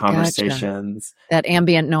other conversations. That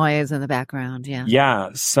ambient noise in the background. Yeah. Yeah.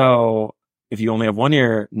 So if you only have 1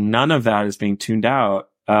 ear, none of that is being tuned out.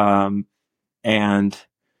 And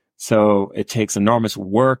so it takes enormous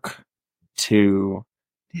work to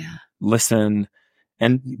listen.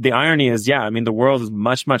 And the irony is, the world is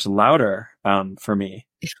much, much louder, for me.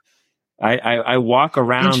 I walk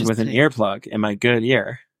around with an earplug in my good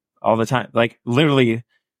ear all the time. Like literally,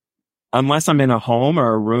 unless I'm in a home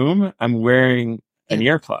or a room, I'm wearing an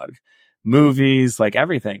earplug. Movies, like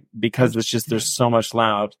everything, because it's just, there's so much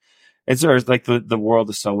loud. It's like the world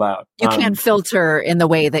is so loud. You can't filter in the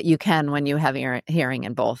way that you can when you have hearing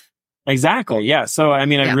in both. Exactly. Yeah. So, I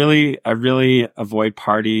mean, I really avoid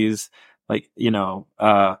parties, like,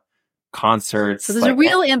 concerts. So there's a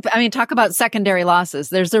real impact. I mean, talk about secondary losses.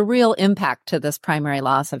 There's a real impact to this primary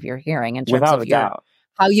loss of your hearing in terms of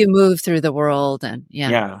how you move through the world. And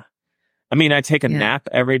yeah. I mean, I take a nap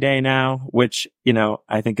every day now, which,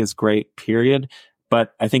 I think is great, period.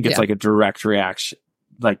 But I think it's like a direct reaction.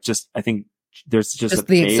 Like I think there's just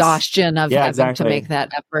the exhaustion of having to make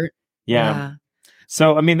that effort. Yeah.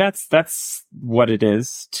 So, I mean, that's what it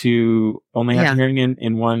is to only have hearing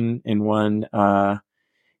in one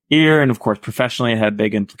ear. And of course, professionally, it had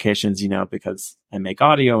big implications, because I make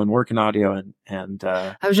audio and work in audio and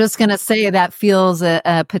I was just going to say that feels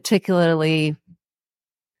particularly,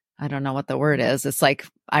 I don't know what the word is. It's like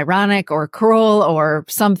ironic or cruel or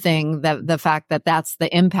something, that the fact that that's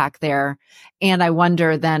the impact there. And I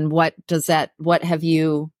wonder then, what have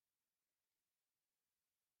you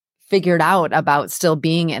figured out about still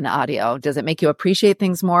being in audio? Does it make you appreciate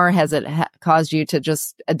things more? Has it caused you to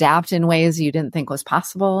just adapt in ways you didn't think was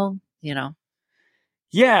possible?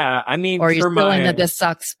 Yeah. I mean, or are you still in the this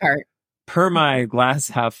sucks part? Per my glass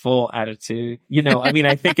half full attitude, I mean,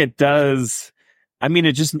 I think it does. I mean,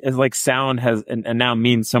 it just is like sound has and now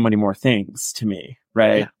means so many more things to me.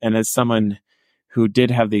 Right. Yeah. And as someone who did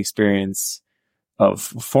have the experience of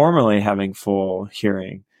formerly having full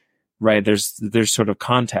hearing, right, there's sort of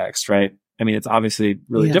context, right? I mean, it's obviously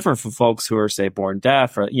really different for folks who are, say, born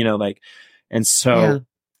deaf or, and so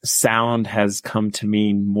sound has come to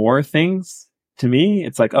mean more things to me.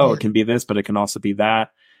 It's like, it can be this, but it can also be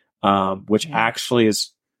that, which actually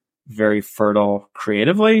is very fertile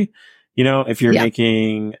creatively. If you're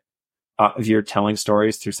making, if you're telling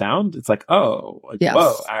stories through sound, it's like, whoa,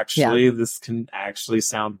 actually, this can actually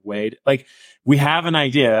sound like we have an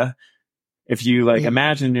idea. If you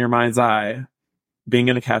imagine in your mind's eye being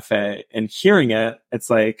in a cafe and hearing it, it's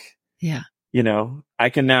like, I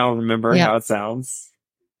can now remember how it sounds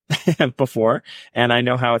before, and I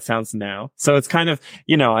know how it sounds now. So it's kind of,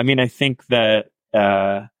 I mean, I think that,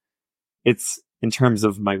 it's in terms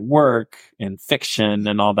of my work and fiction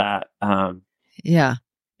and all that.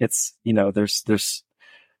 It's, there's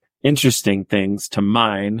interesting things to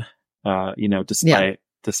mine, despite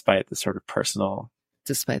the sort of personal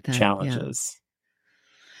challenges.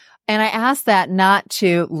 And I ask that not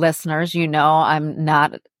to listeners. I'm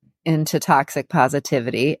not into toxic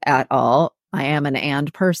positivity at all. I am an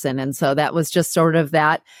and person. And so that was just sort of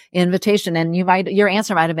that invitation. And your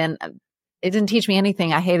answer might have been, it didn't teach me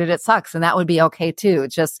anything. I hated it. Sucks. And that would be okay too.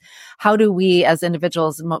 It's just, how do we as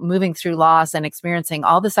individuals moving through loss and experiencing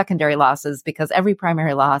all the secondary losses, because every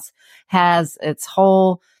primary loss has its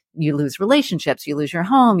whole, you lose relationships, you lose your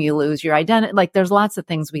home, you lose your identity. Like there's lots of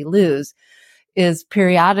things we lose, is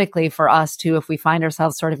periodically for us to, if we find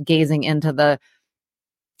ourselves sort of gazing into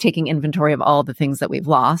taking inventory of all the things that we've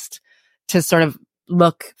lost, to sort of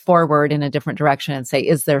look forward in a different direction and say,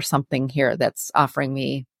 is there something here that's offering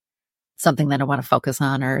me something that I want to focus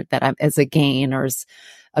on, or that as a gain, or as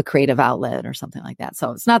a creative outlet or something like that.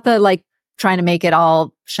 So it's not trying to make it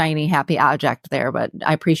all shiny, happy object there, but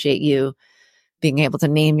I appreciate you being able to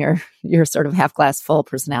name your sort of half glass full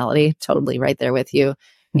personality. Totally right there with you.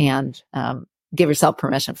 And, give yourself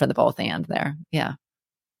permission for the both and there. Yeah.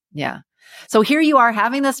 Yeah. So here you are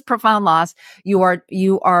having this profound loss. You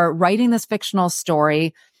are writing this fictional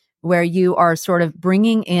story where you are sort of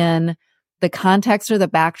bringing in the context or the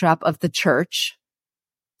backdrop of the church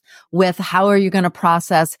with how are you going to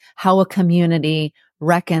process how a community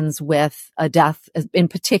reckons with a death, in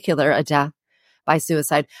particular, a death by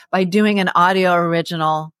suicide, by doing an audio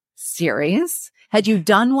original series. Had you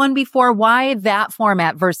done one before? Why that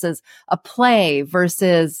format versus a play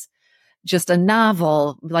versus just a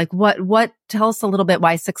novel? Like what, tell us a little bit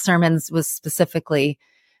why Six Sermons was specifically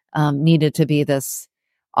needed to be this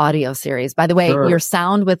audio series. By the way, Sure. Your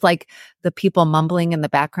sound with the people mumbling in the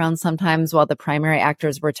background sometimes while the primary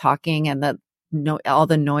actors were talking, and all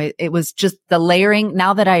the noise, it was just the layering.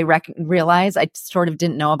 Now that I realize I sort of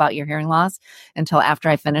didn't know about your hearing loss until after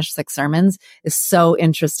I finished Six Sermons, is so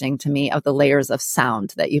interesting to me, of the layers of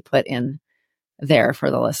sound that you put in there for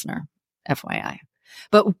the listener, FYI.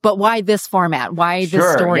 But why this format? Why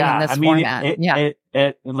this story in this format?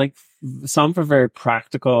 It like some for very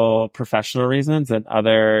practical professional reasons, and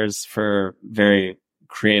others for very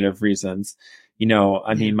creative reasons.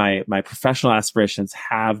 My professional aspirations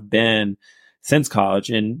have been since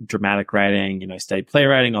college in dramatic writing. I studied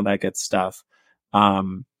playwriting, all that good stuff.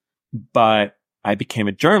 But I became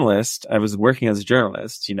a journalist. I was working as a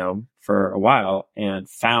journalist, for a while, and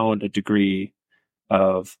found a degree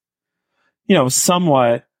of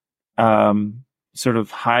somewhat sort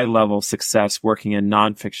of high level success working in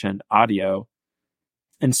nonfiction audio.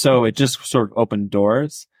 And so it just sort of opened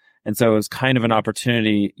doors. And so it was kind of an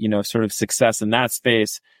opportunity, sort of success in that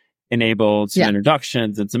space enabled some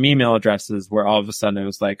introductions and some email addresses where all of a sudden it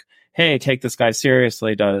was like, hey, take this guy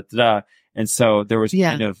seriously, da, da, da. And so there was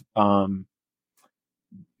kind of, a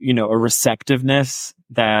receptiveness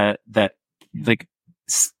that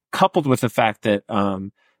coupled with the fact that,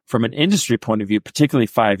 from an industry point of view, particularly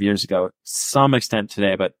 5 years ago, some extent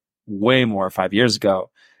today, but way more 5 years ago,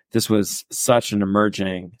 this was such an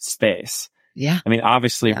emerging space. Yeah. I mean,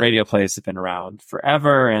 obviously radio plays have been around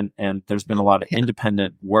forever, and there's been a lot of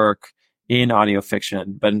independent work in audio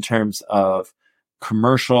fiction, but in terms of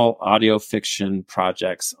commercial audio fiction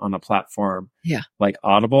projects on a platform like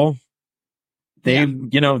Audible,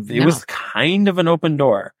 it was kind of an open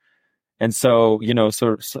door. And so,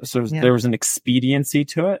 there was an expediency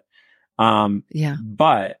to it.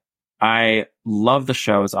 But I love the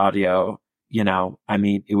show's audio.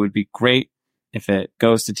 It would be great if it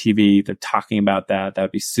goes to TV. They're talking about that. That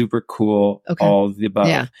would be super cool. Okay. All of the above.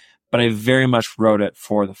 Yeah. But I very much wrote it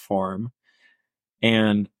for the form.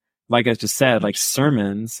 And like I just said,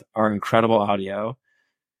 sermons are incredible audio.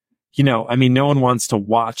 No one wants to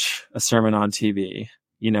watch a sermon on TV.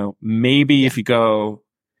 Maybe if you go,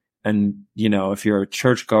 and, if you're a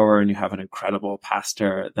churchgoer and you have an incredible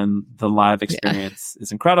pastor, then the live experience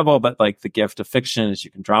is incredible. But the gift of fiction is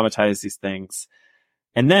you can dramatize these things.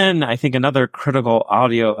 And then I think another critical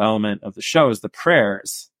audio element of the show is the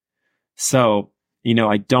prayers. So,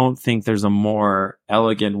 I don't think there's a more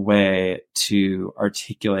elegant way to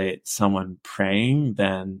articulate someone praying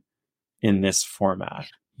than in this format,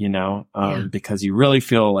 because you really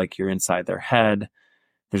feel like you're inside their head.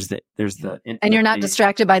 There's the and you're not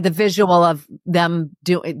distracted by the visual of them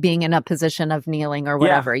being in a position of kneeling or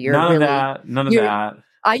whatever. You're none really of that.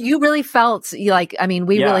 You really felt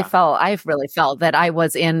I've really felt that I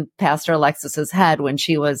was in Pastor Alexis's head when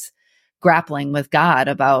she was grappling with God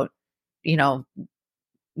about,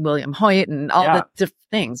 William Hoyt and all the different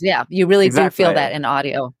things. Yeah. You really do feel that in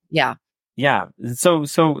audio. Yeah. Yeah. So,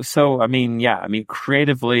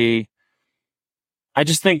 creatively, I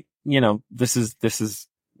just think, this is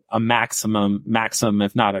a maxim,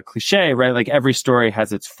 if not a cliche, right? Like every story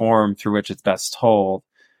has its form through which it's best told,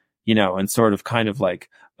 and sort of kind of like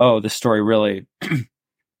oh, the story really,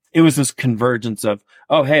 it was this convergence of,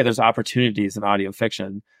 oh, hey, there's opportunities in audio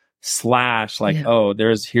fiction / like, Yeah. oh,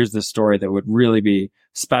 here's this story that would really be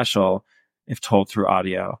special if told through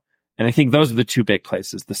audio. And I think those are the two big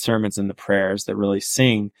places, the sermons and the prayers, that really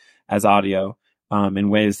sing as audio, in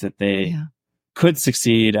ways that they could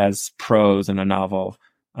succeed as prose in a novel,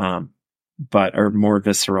 but are more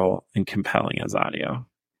visceral and compelling as audio.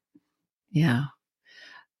 Yeah.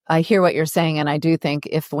 I hear what you're saying. And I do think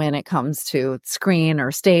when it comes to screen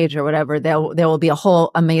or stage or whatever, there will be a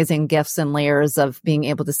whole amazing gifts and layers of being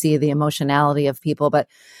able to see the emotionality of people. But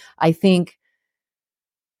I think,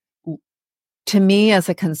 to me as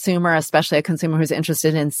a consumer, especially a consumer who's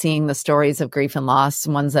interested in seeing the stories of grief and loss,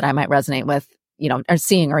 ones that I might resonate with, or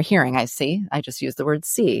seeing or hearing, I just use the word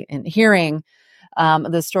see, and hearing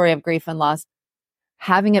the story of grief and loss,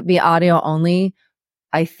 having it be audio only,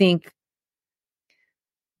 I think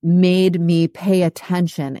made me pay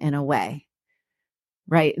attention in a way,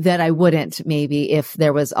 right, that I wouldn't maybe if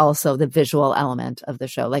there was also the visual element of the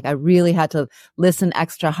show. Like I really had to listen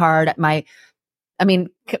extra hard. Not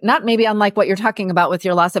maybe unlike what you're talking about with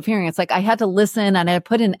your loss of hearing. It's like I had to listen and I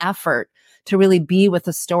put in effort to really be with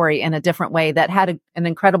the story in a different way that had an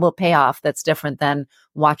incredible payoff that's different than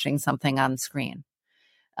watching something on screen.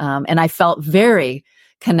 And I felt very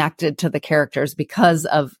connected to the characters because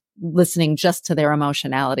of listening just to their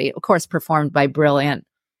emotionality, of course, performed by brilliant,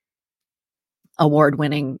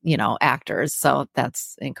 award-winning, actors. So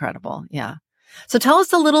that's incredible. Yeah. So tell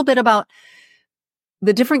us a little bit about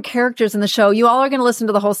the different characters in the show. You all are going to listen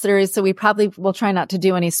to the whole series, so we probably will try not to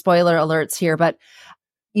do any spoiler alerts here, but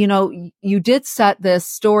you did set this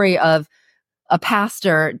story of a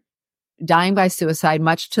pastor dying by suicide,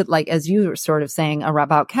 much to, like, as you were sort of saying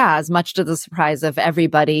about Kaz, much to the surprise of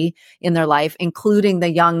everybody in their life, including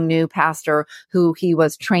the young new pastor who he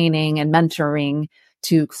was training and mentoring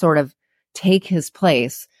to sort of take his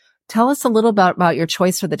place. Tell us a little bit about your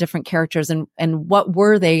choice for the different characters and what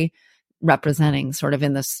were they representing sort of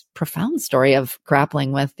in this profound story of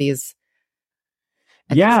grappling with these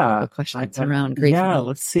questions around grief. Yeah,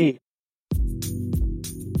 let's see.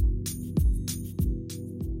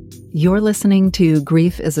 You're listening to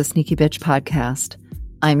Grief is a Sneaky Bitch podcast.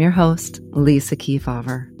 I'm your host, Lisa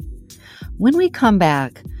Kefauver. When we come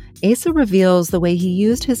back, Asa reveals the way he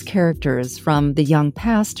used his characters, from the young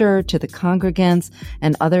pastor to the congregants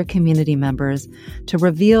and other community members, to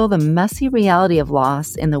reveal the messy reality of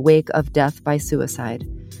loss in the wake of death by suicide,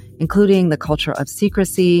 including the culture of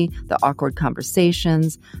secrecy, the awkward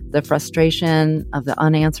conversations, the frustration of the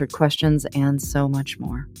unanswered questions, and so much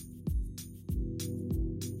more.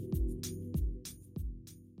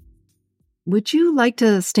 Would you like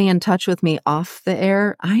to stay in touch with me off the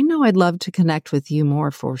air? I know I'd love to connect with you more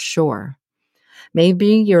for sure.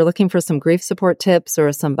 Maybe you're looking for some grief support tips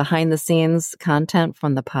or some behind-the-scenes content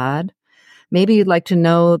from the pod. Maybe you'd like to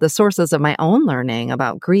know the sources of my own learning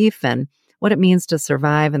about grief and what it means to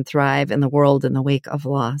survive and thrive in the world in the wake of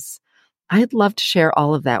loss. I'd love to share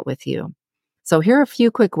all of that with you. So here are a few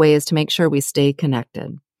quick ways to make sure we stay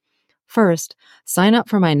connected. First, sign up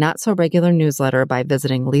for my not-so-regular newsletter by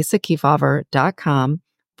visiting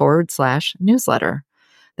lisakefauver.com/newsletter.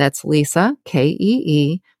 That's Lisa,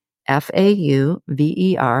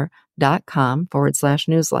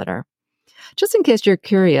 KEEFAUVER.com/newsletter. Just in case you're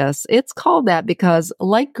curious, it's called that because,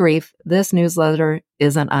 like grief, this newsletter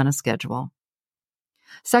isn't on a schedule.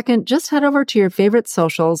 Second, just head over to your favorite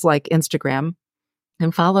socials like Instagram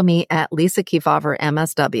and follow me at Lisa Kefauver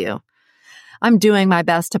MSW. I'm doing my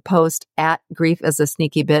best to post at Grief is a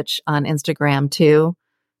Sneaky Bitch on Instagram too.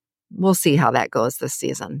 We'll see how that goes this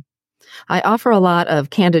season. I offer a lot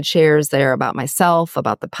of candid shares there about myself,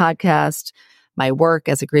 about the podcast, my work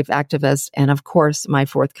as a grief activist, and of course, my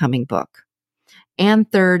forthcoming book. And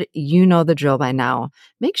third, you know the drill by now.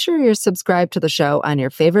 Make sure you're subscribed to the show on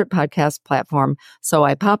your favorite podcast platform so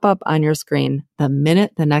I pop up on your screen the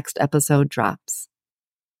minute the next episode drops.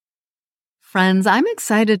 Friends, I'm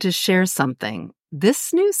excited to share something.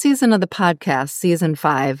 This new season of the podcast, Season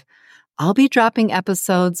 5, I'll be dropping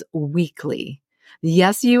episodes weekly.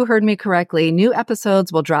 Yes, you heard me correctly. New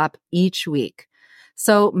episodes will drop each week.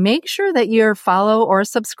 So make sure that you're follow or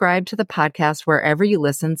subscribe to the podcast wherever you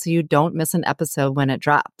listen so you don't miss an episode when it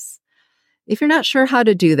drops. If you're not sure how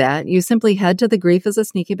to do that, you simply head to the Grief is a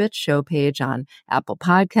Sneaky Bitch show page on Apple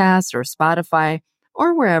Podcasts or Spotify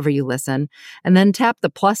or wherever you listen, and then tap the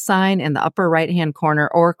plus sign in the upper right-hand corner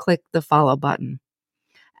or click the follow button.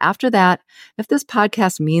 After that, if this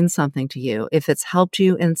podcast means something to you, if it's helped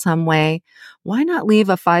you in some way, why not leave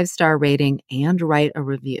a 5-star rating and write a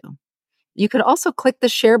review? You could also click the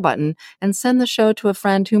share button and send the show to a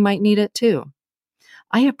friend who might need it too.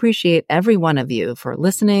 I appreciate every one of you for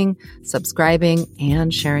listening, subscribing,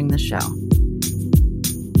 and sharing the show.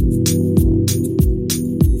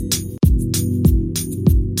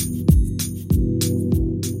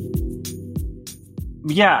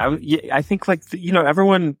 Yeah, I think like,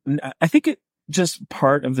 everyone, I think it just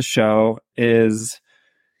part of the show is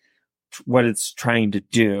what it's trying to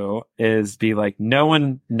do is be like, no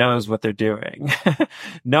one knows what they're doing.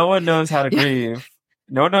 No one knows how to grieve.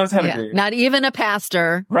 No one knows how to grieve. Not even a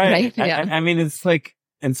pastor. Right. Yeah. I mean, it's like,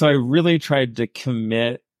 and so I really tried to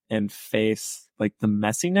commit and face like the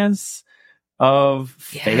messiness of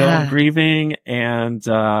failed grieving and,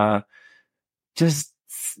 just,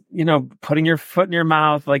 putting your foot in your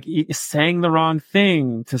mouth, like saying the wrong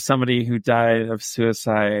thing to somebody who died of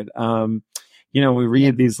suicide. We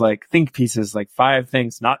read these like think pieces, like 5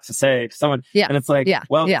 things not to say to someone. And it's like,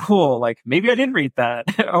 cool. Like maybe I didn't read that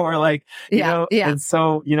or like, and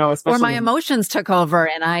so, especially. Or my emotions took over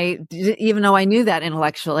and even though I knew that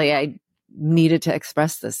intellectually, I needed to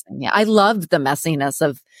express this thing. Yeah. I loved the messiness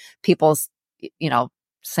of people,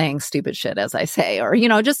 saying stupid shit, as I say, or,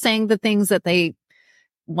 just saying the things that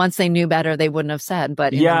once they knew better, they wouldn't have said.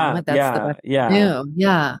 But in the moment, that's the best they knew.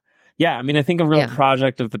 Yeah. Yeah. I mean, I think a real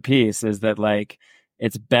project of the piece is that like,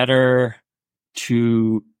 it's better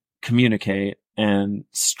to communicate and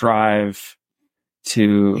strive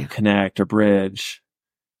to connect or bridge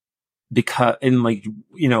because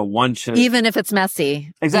one should, even if it's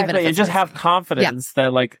messy, exactly. And just have confidence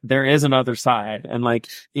that like there is another side and like,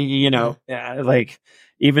 like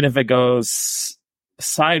even if it goes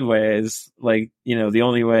sideways, like, the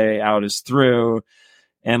only way out is through.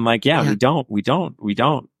 And like, we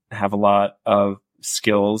don't have a lot of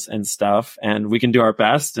skills and stuff, and we can do our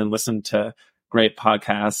best and listen to great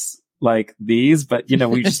podcasts like these, but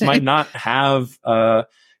we just might not have,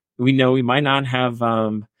 we might not have,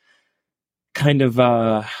 kind of,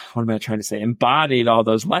 what am I trying to say? Embodied all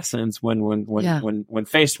those lessons when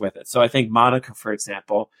faced with it. So I think Monica, for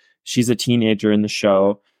example, she's a teenager in the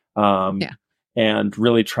show, and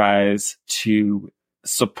really tries to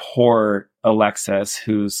support Alexis,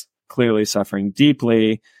 who's clearly suffering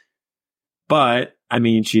deeply. But I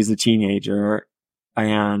mean, she's a teenager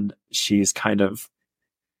and she's kind of,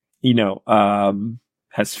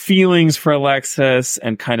 has feelings for Alexis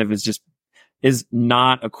and kind of is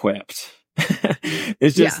not equipped.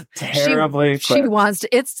 It's just terribly equipped. She wants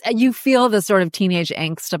to, you feel the sort of teenage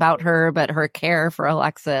angst about her, but her care for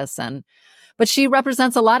Alexis but she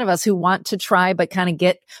represents a lot of us who want to try, but kind of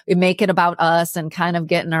make it about us and kind of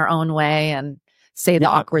get in our own way and say the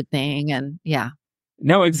awkward thing. And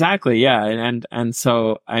no, exactly. Yeah. And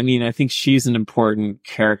so, I mean, I think she's an important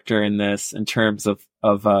character in this in terms of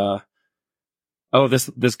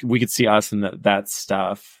this, we could see us in that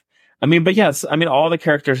stuff. I mean, but yes, I mean, all the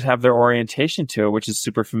characters have their orientation to it, which is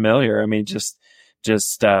super familiar. I mean, just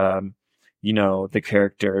the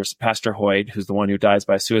characters, Pastor Hoyt, who's the one who dies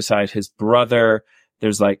by suicide, his brother,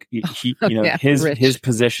 there's like, his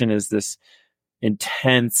position is this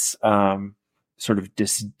intense, sort of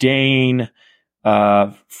disdain,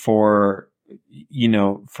 for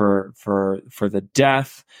the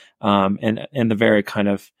death, and the very kind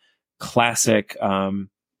of classic,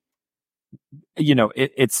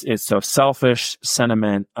 it's so selfish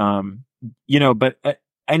sentiment, but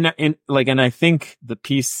I think the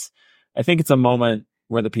piece, I think it's a moment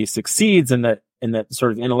where the piece succeeds in that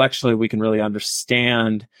sort of intellectually we can really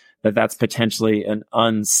understand that that's potentially an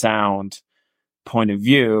unsound point of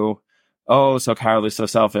view. Oh, so cowardly, so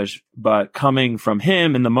selfish. But coming from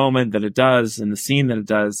him in the moment that it does, in the scene that it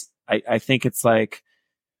does, I think it's like,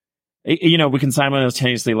 we can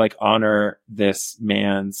simultaneously like honor this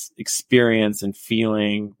man's experience and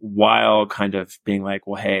feeling while kind of being like,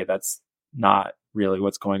 well, hey, that's not really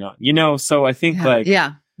what's going on, so I think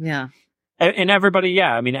and everybody,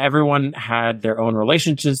 I mean, everyone had their own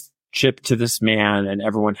relationship to this man and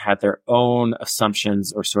everyone had their own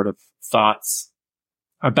assumptions or sort of thoughts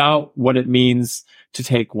about what it means to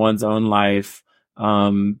take one's own life,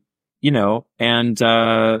 and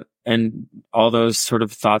all those sort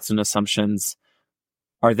of thoughts and assumptions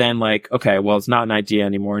are then like, okay, well, it's not an idea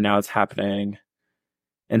anymore. Now it's happening.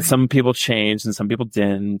 And some people changed and some people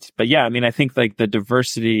didn't. But I mean, I think like the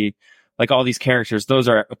diversity, like all these characters, those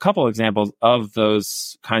are a couple examples of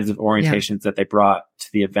those kinds of orientations that they brought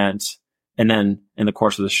to the event. And then in the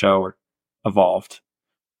course of the show evolved.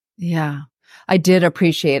 Yeah. I did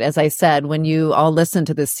appreciate, as I said, when you all listen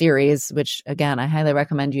to this series, which again, I highly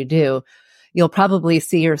recommend you do, you'll probably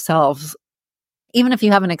see yourselves even if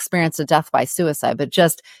you haven't experienced a death by suicide, but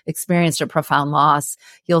just experienced a profound loss,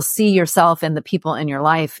 you'll see yourself and the people in your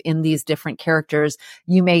life in these different characters.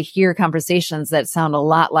 You may hear conversations that sound a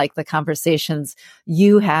lot like the conversations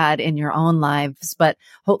you had in your own lives, but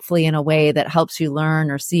hopefully in a way that helps you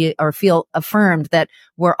learn or see or feel affirmed that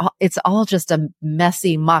it's all just a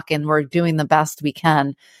messy muck and we're doing the best we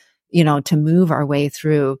can, to move our way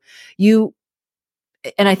through.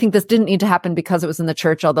 And I think this didn't need to happen because it was in the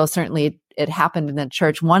church, although certainly it happened in the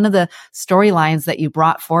church. One of the storylines that you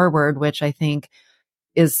brought forward, which I think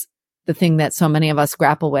is the thing that so many of us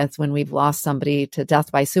grapple with when we've lost somebody to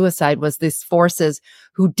death by suicide, was these forces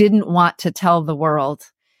who didn't want to tell the world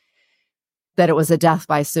that it was a death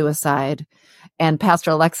by suicide. And Pastor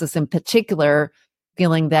Alexis in particular,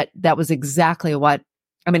 feeling that that was exactly what,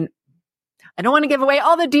 I don't want to give away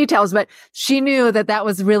all the details, but she knew that that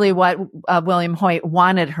was really what William Hoyt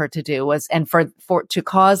wanted her to do, and to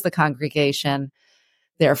cause the congregation,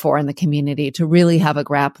 therefore, in the community to really have a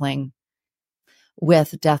grappling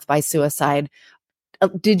with death by suicide.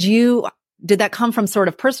 Did that come from sort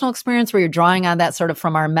of personal experience where you're drawing on that sort of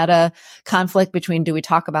from our meta conflict between do we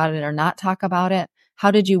talk about it or not talk about it?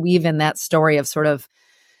 How did you weave in that story of sort of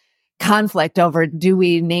conflict over do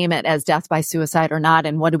we name it as death by suicide or not,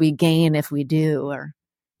 and what do we gain if we do? Or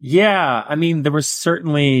there was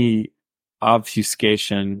certainly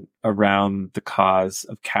obfuscation around the cause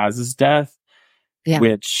of Kaz's death,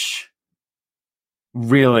 which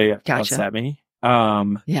really upset me.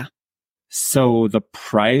 So the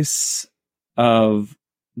price of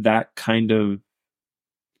that kind of,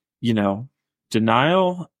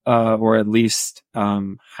 denial, or at least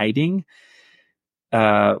hiding,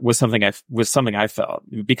 was something I felt,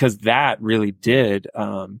 because that really did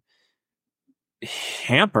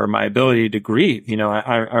hamper my ability to grieve.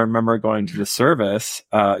 I remember going to the service.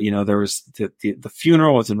 There was the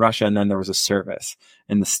funeral was in Russia, and then there was a service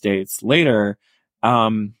in the States later.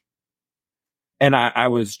 And I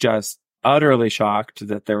was just utterly shocked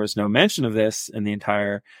that there was no mention of this in the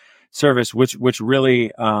entire service, which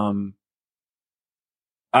really, I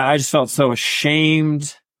just felt so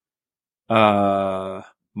ashamed,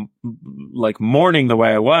 like mourning the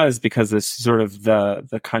way I was, because this sort of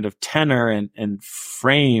the kind of tenor and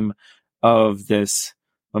frame of this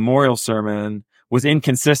memorial sermon was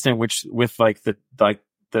inconsistent, with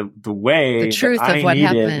the way the truth that of what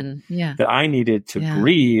happened. that I needed to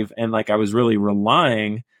grieve. And I was really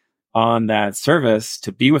relying on that service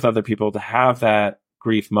to be with other people, to have that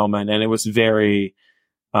grief moment. And it was very,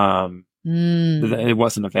 it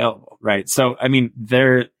wasn't available. Right. So,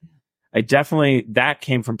 that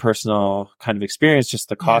came from personal kind of experience, just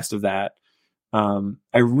the cost of that.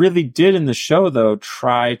 I really did in the show, though,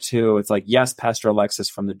 try to, it's like, yes, Pastor Alexis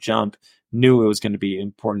from the jump knew it was going to be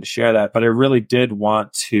important to share that, but I really did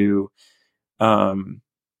want to, kind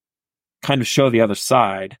of show the other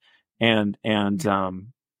side and,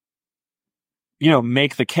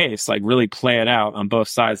 make the case, really play it out on both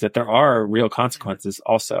sides, that there are real consequences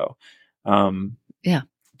also,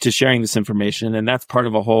 to sharing this information. And that's part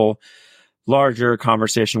of a whole larger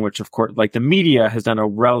conversation, which of course, the media has done a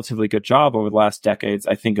relatively good job over the last decades,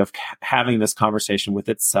 I think, of having this conversation with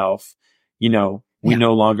itself. We no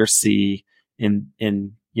longer see in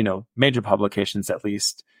major publications, at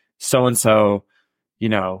least, so-and-so,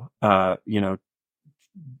 die,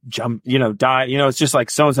 it's just like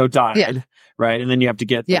so-and-so died. Right. And then you have to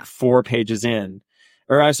get 4 pages in,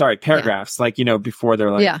 or paragraphs, before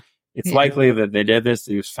they're like, it's likely that they did this.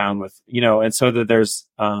 He was found with, and so that there's,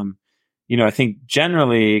 I think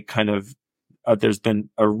generally kind of, there's been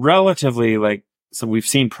a relatively so we've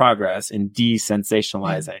seen progress in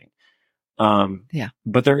desensationalizing.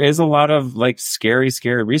 But there is a lot of scary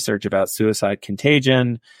research about suicide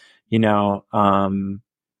contagion, and,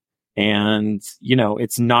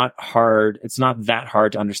 it's not that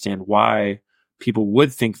hard to understand why people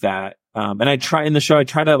would think that. And I try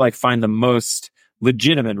to find the most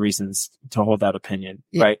legitimate reasons to hold that opinion.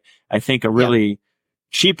 Right. I think a really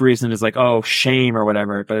cheap reason is shame or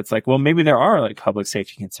whatever, but it's well, maybe there are public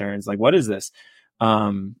safety concerns. What is this?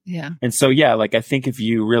 And so, I think if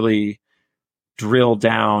you really drill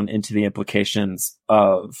down into the implications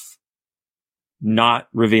of not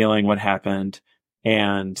revealing what happened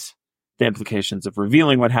and the implications of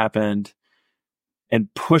revealing what happened, and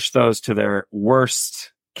push those to their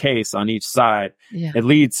worst case on each side, it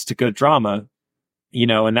leads to good drama,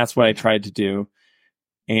 and that's what I tried to do.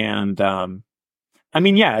 And,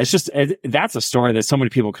 it's just, that's a story that so many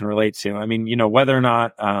people can relate to. Whether or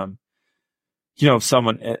not,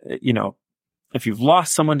 someone, if you've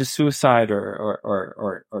lost someone to suicide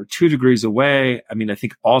or 2 degrees away, I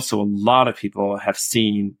think also a lot of people have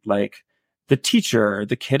seen the teacher,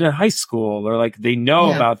 the kid in high school, or like they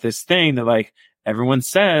know about this thing that like everyone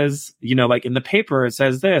says, you know, like in the paper it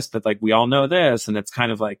says this, but like we all know this. And it's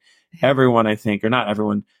kind of like everyone, I think, or not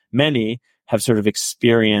everyone, many have sort of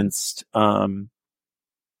experienced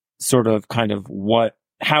sort of kind of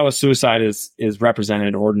how a suicide is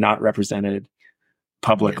represented or not represented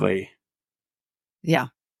publicly. Yeah.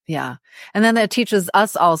 Yeah. And then that teaches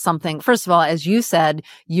us all something. First of all, as you said,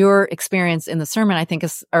 your experience in the sermon, I think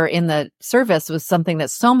or in the service was something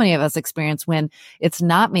that so many of us experience when it's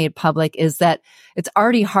not made public, is that it's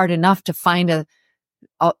already hard enough to find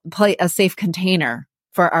a safe container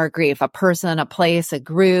for our grief, a person, a place, a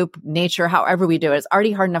group, nature, however we do it. It's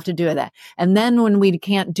already hard enough to do that. And then when we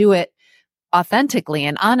can't do it authentically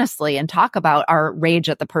and honestly and talk about our rage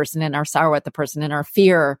at the person and our sorrow at the person and our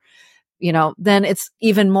fear, you know, then it's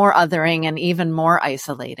even more othering and even more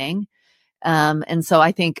isolating. And so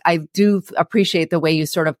I think I do appreciate the way you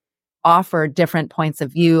sort of offer different points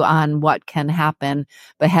of view on what can happen,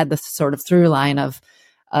 but had the sort of through line of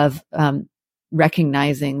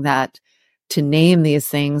recognizing that to name these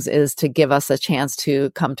things is to give us a chance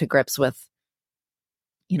to come to grips with,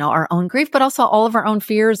 you know, our own grief, but also all of our own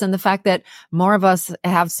fears, and the fact that more of us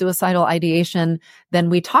have suicidal ideation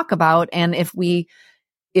than we talk about. And if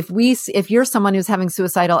you're someone who's having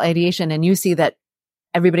suicidal ideation and you see that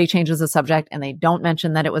everybody changes the subject and they don't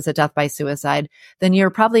mention that it was a death by suicide, then you're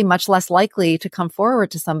probably much less likely to come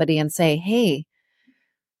forward to somebody and say, hey,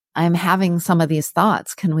 I'm having some of these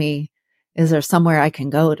thoughts. Is there somewhere I can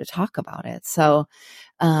go to talk about it? So,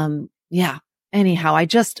 anyhow, I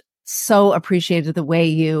just so appreciated the way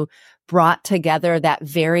you brought together that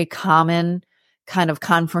very common kind of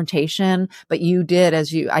confrontation, but you did,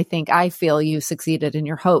 I feel you succeeded in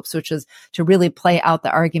your hopes, which is to really play out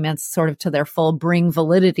the arguments sort of to their full, bring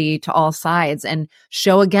validity to all sides and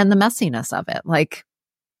show again the messiness of it. Like,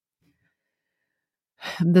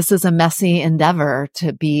 this is a messy endeavor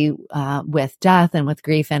to be with death and with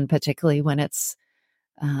grief, and particularly when it's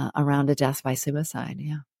around a death by suicide.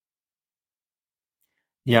 Yeah.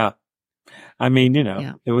 Yeah. I mean, you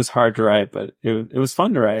know, It was hard to write, but it was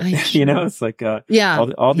fun to write. Sure. You know, it's like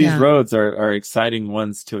all these roads are exciting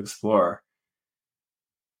ones to explore.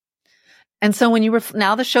 And so when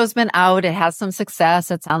now the show's been out, it has some success.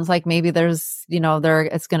 It sounds like maybe there's, you know,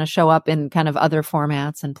 it's going to show up in kind of other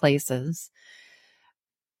formats and places.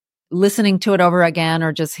 Listening to it over again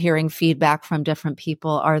or just hearing feedback from different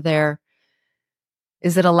people,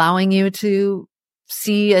 is it allowing you to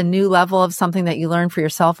see a new level of something that you learned for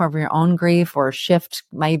yourself over your own grief, or shift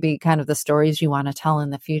maybe kind of the stories you want to tell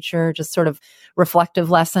in the future? Just sort of reflective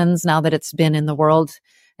lessons now that it's been in the world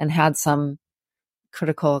and had some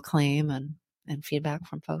critical acclaim and feedback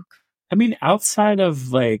from folk. I mean, outside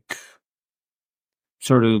of like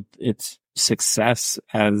sort of its success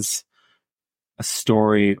as a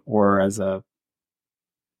story or as a,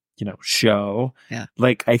 you know, show,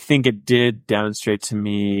 like I think it did demonstrate to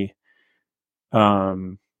me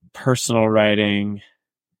personal writing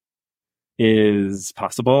is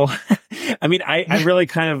possible. I mean, I really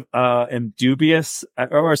kind of am dubious,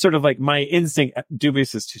 or sort of like my instinct,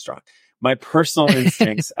 dubious is too strong. My personal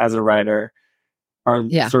instincts as a writer are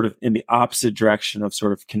sort of in the opposite direction of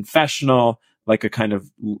sort of confessional, like a kind of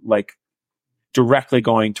like directly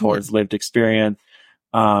going towards lived experience.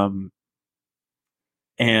 And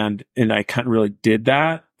I kind of really did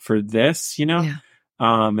that for this, you know?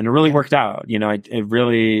 And it really worked out, you know, it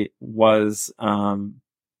really was,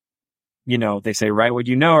 you know, they say, write what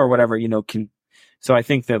you know or whatever, you know, so I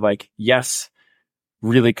think that like, yes,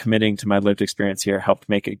 really committing to my lived experience here helped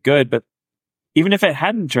make it good. But even if it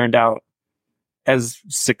hadn't turned out as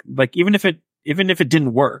sick, like, even if it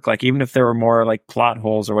didn't work, like, even if there were more like plot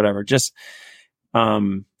holes or whatever, just,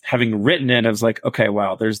 having written it, I was like, okay,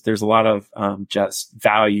 wow, there's a lot of, just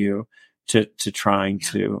value to trying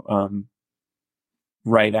to,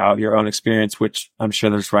 write out your own experience, which I'm sure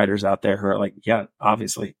there's writers out there who are like, yeah,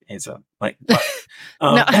 obviously Asa, like,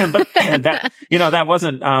 but that, you know, that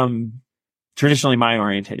wasn't, traditionally my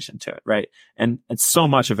orientation to it. Right. And so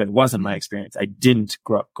much of it wasn't my experience. I didn't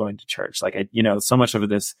grow up going to church. Like, you know, so much of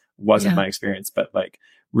this wasn't my experience, but like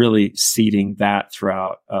really seeding that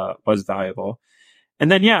throughout, was valuable.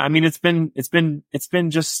 And then, I mean, it's been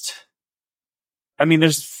just, I mean,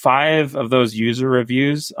 there's 5 of those user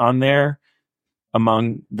reviews on there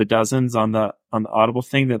among the dozens on the Audible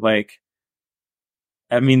thing that, like,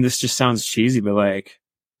 I mean, this just sounds cheesy, but like,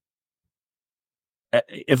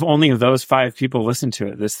 if only those 5 people listened to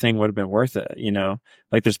it, this thing would have been worth it, you know?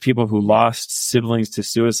 Like, there's people who lost siblings to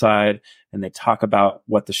suicide and they talk about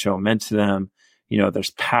what the show meant to them. You know,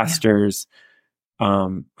 there's pastors,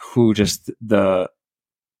 who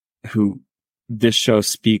this show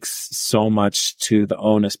speaks so much to the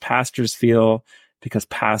onus pastors feel, because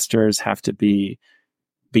pastors have to be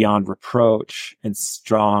beyond reproach and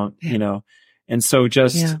strong, and so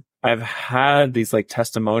just I've had these like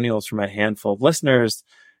testimonials from a handful of listeners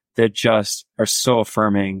that just are so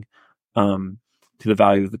affirming to the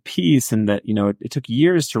value of the piece, and that it took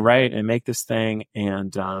years to write and make this thing,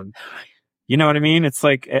 and you know what I mean? It's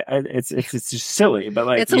like it's just silly, but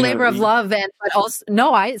like it's a labor of love, but also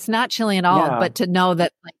it's not chilly at all. But to know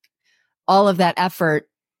that like all of that effort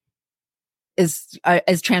is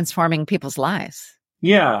transforming people's lives.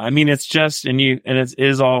 Yeah, I mean, it's just, and it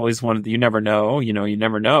is always one. You never know, you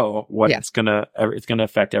never know what it's gonna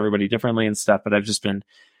affect everybody differently and stuff. But I've just been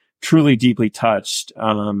truly deeply touched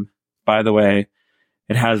by the way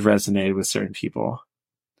it has resonated with certain people.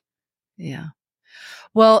 Yeah.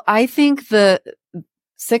 Well, I think the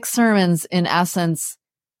 6 sermons, in essence,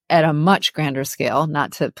 at a much grander scale,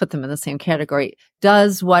 not to put them in the same category,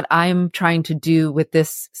 does what I'm trying to do with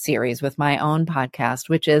this series, with my own podcast,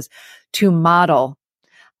 which is to model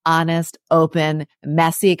honest, open,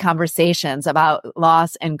 messy conversations about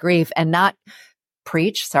loss and grief, and not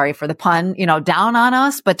preach, sorry for the pun, down on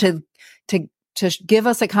us, but to give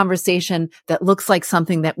us a conversation that looks like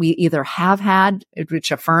something that we either have had, which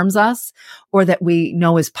affirms us, or that we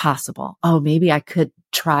know is possible. Oh, maybe I could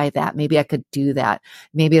try that. Maybe I could do that.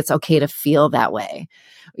 Maybe it's okay to feel that way,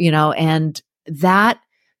 and that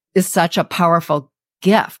is such a powerful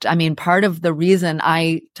gift. I mean, part of the reason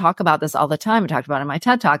I talk about this all the time, I talked about it in my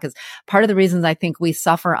TED Talk, is part of the reasons I think we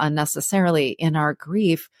suffer unnecessarily in our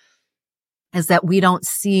grief is that we don't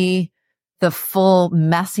see the full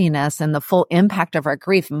messiness and the full impact of our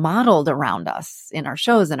grief modeled around us in our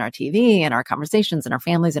shows, in our TV, in our conversations, in our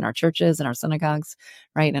families, in our churches, in our synagogues,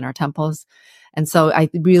 right, in our temples. And so I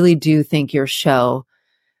really do think your show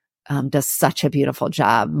does such a beautiful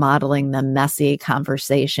job modeling the messy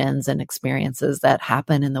conversations and experiences that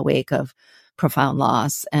happen in the wake of profound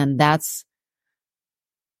loss. And that's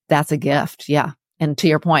a gift. Yeah. And to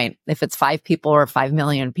your point, if it's 5 people or 5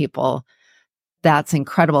 million people, that's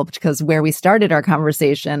incredible, because where we started our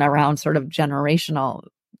conversation around sort of generational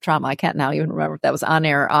trauma, I can't now even remember if that was on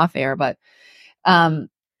air or off air, but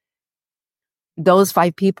those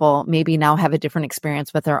 5 people maybe now have a different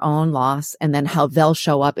experience with their own loss, and then how they'll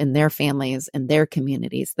show up in their families and their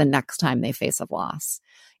communities the next time they face a loss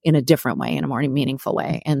in a different way, in a more meaningful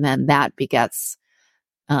way. And then that begets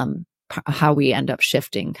how we end up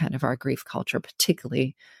shifting kind of our grief culture,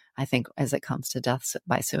 particularly, I think, as it comes to death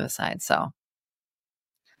by suicide. So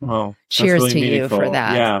cheers really to meaningful. You for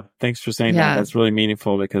that. Yeah. Thanks for saying that. That's really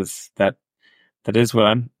meaningful, because that is what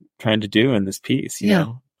I'm trying to do in this piece, you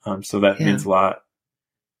know? So that means a lot.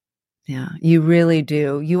 Yeah, you really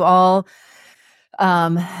do. You all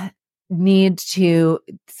need to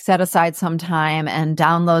set aside some time and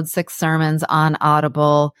download 6 sermons on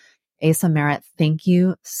Audible. Asa Merritt, thank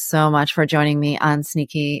you so much for joining me on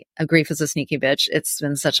Grief is a Sneaky Bitch. It's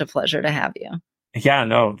been such a pleasure to have you. Yeah,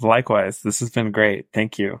 no, likewise. This has been great.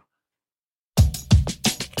 Thank you.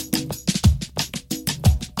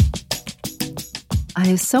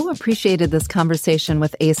 I so appreciated this conversation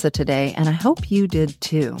with Asa today, and I hope you did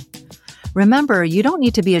too. Remember, you don't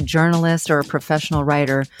need to be a journalist or a professional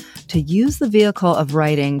writer to use the vehicle of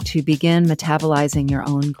writing to begin metabolizing your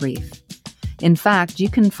own grief. In fact, you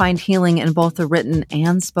can find healing in both the written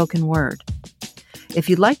and spoken word. If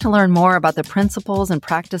you'd like to learn more about the principles and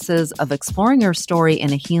practices of exploring your story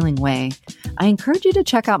in a healing way, I encourage you to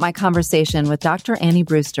check out my conversation with Dr. Annie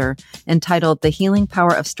Brewster entitled The Healing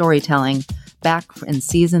Power of Storytelling, back in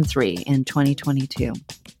Season 3 in 2022.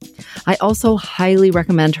 I also highly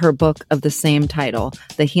recommend her book of the same title,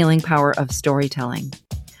 The Healing Power of Storytelling.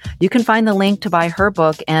 You can find the link to buy her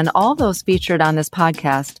book and all those featured on this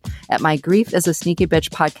podcast at my Grief is a Sneaky Bitch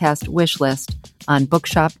podcast wish list on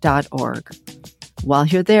bookshop.org. While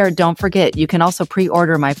you're there, don't forget, you can also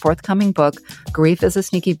pre-order my forthcoming book, Grief is a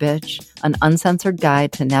Sneaky Bitch, an uncensored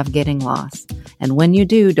guide to navigating loss. And when you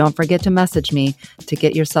do, don't forget to message me to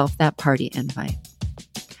get yourself that party invite.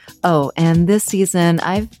 Oh, and this season,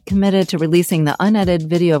 I've committed to releasing the unedited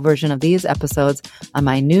video version of these episodes on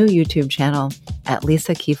my new YouTube channel at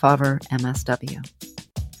Lisa Kefauver, MSW.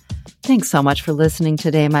 Thanks so much for listening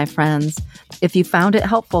today, my friends. If you found it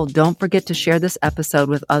helpful, don't forget to share this episode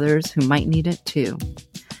with others who might need it too.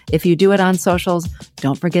 If you do it on socials,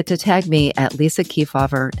 don't forget to tag me at Lisa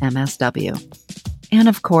Kefauver, MSW. And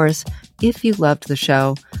of course, if you loved the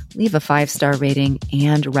show, leave a 5-star rating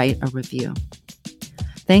and write a review.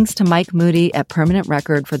 Thanks to Mike Moody at Permanent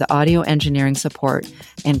Record for the audio engineering support,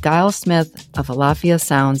 and Giles Smith of Alafia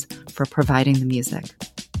Sounds for providing the music.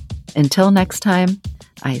 Until next time,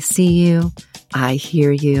 I see you, I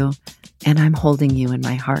hear you, and I'm holding you in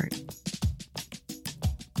my heart.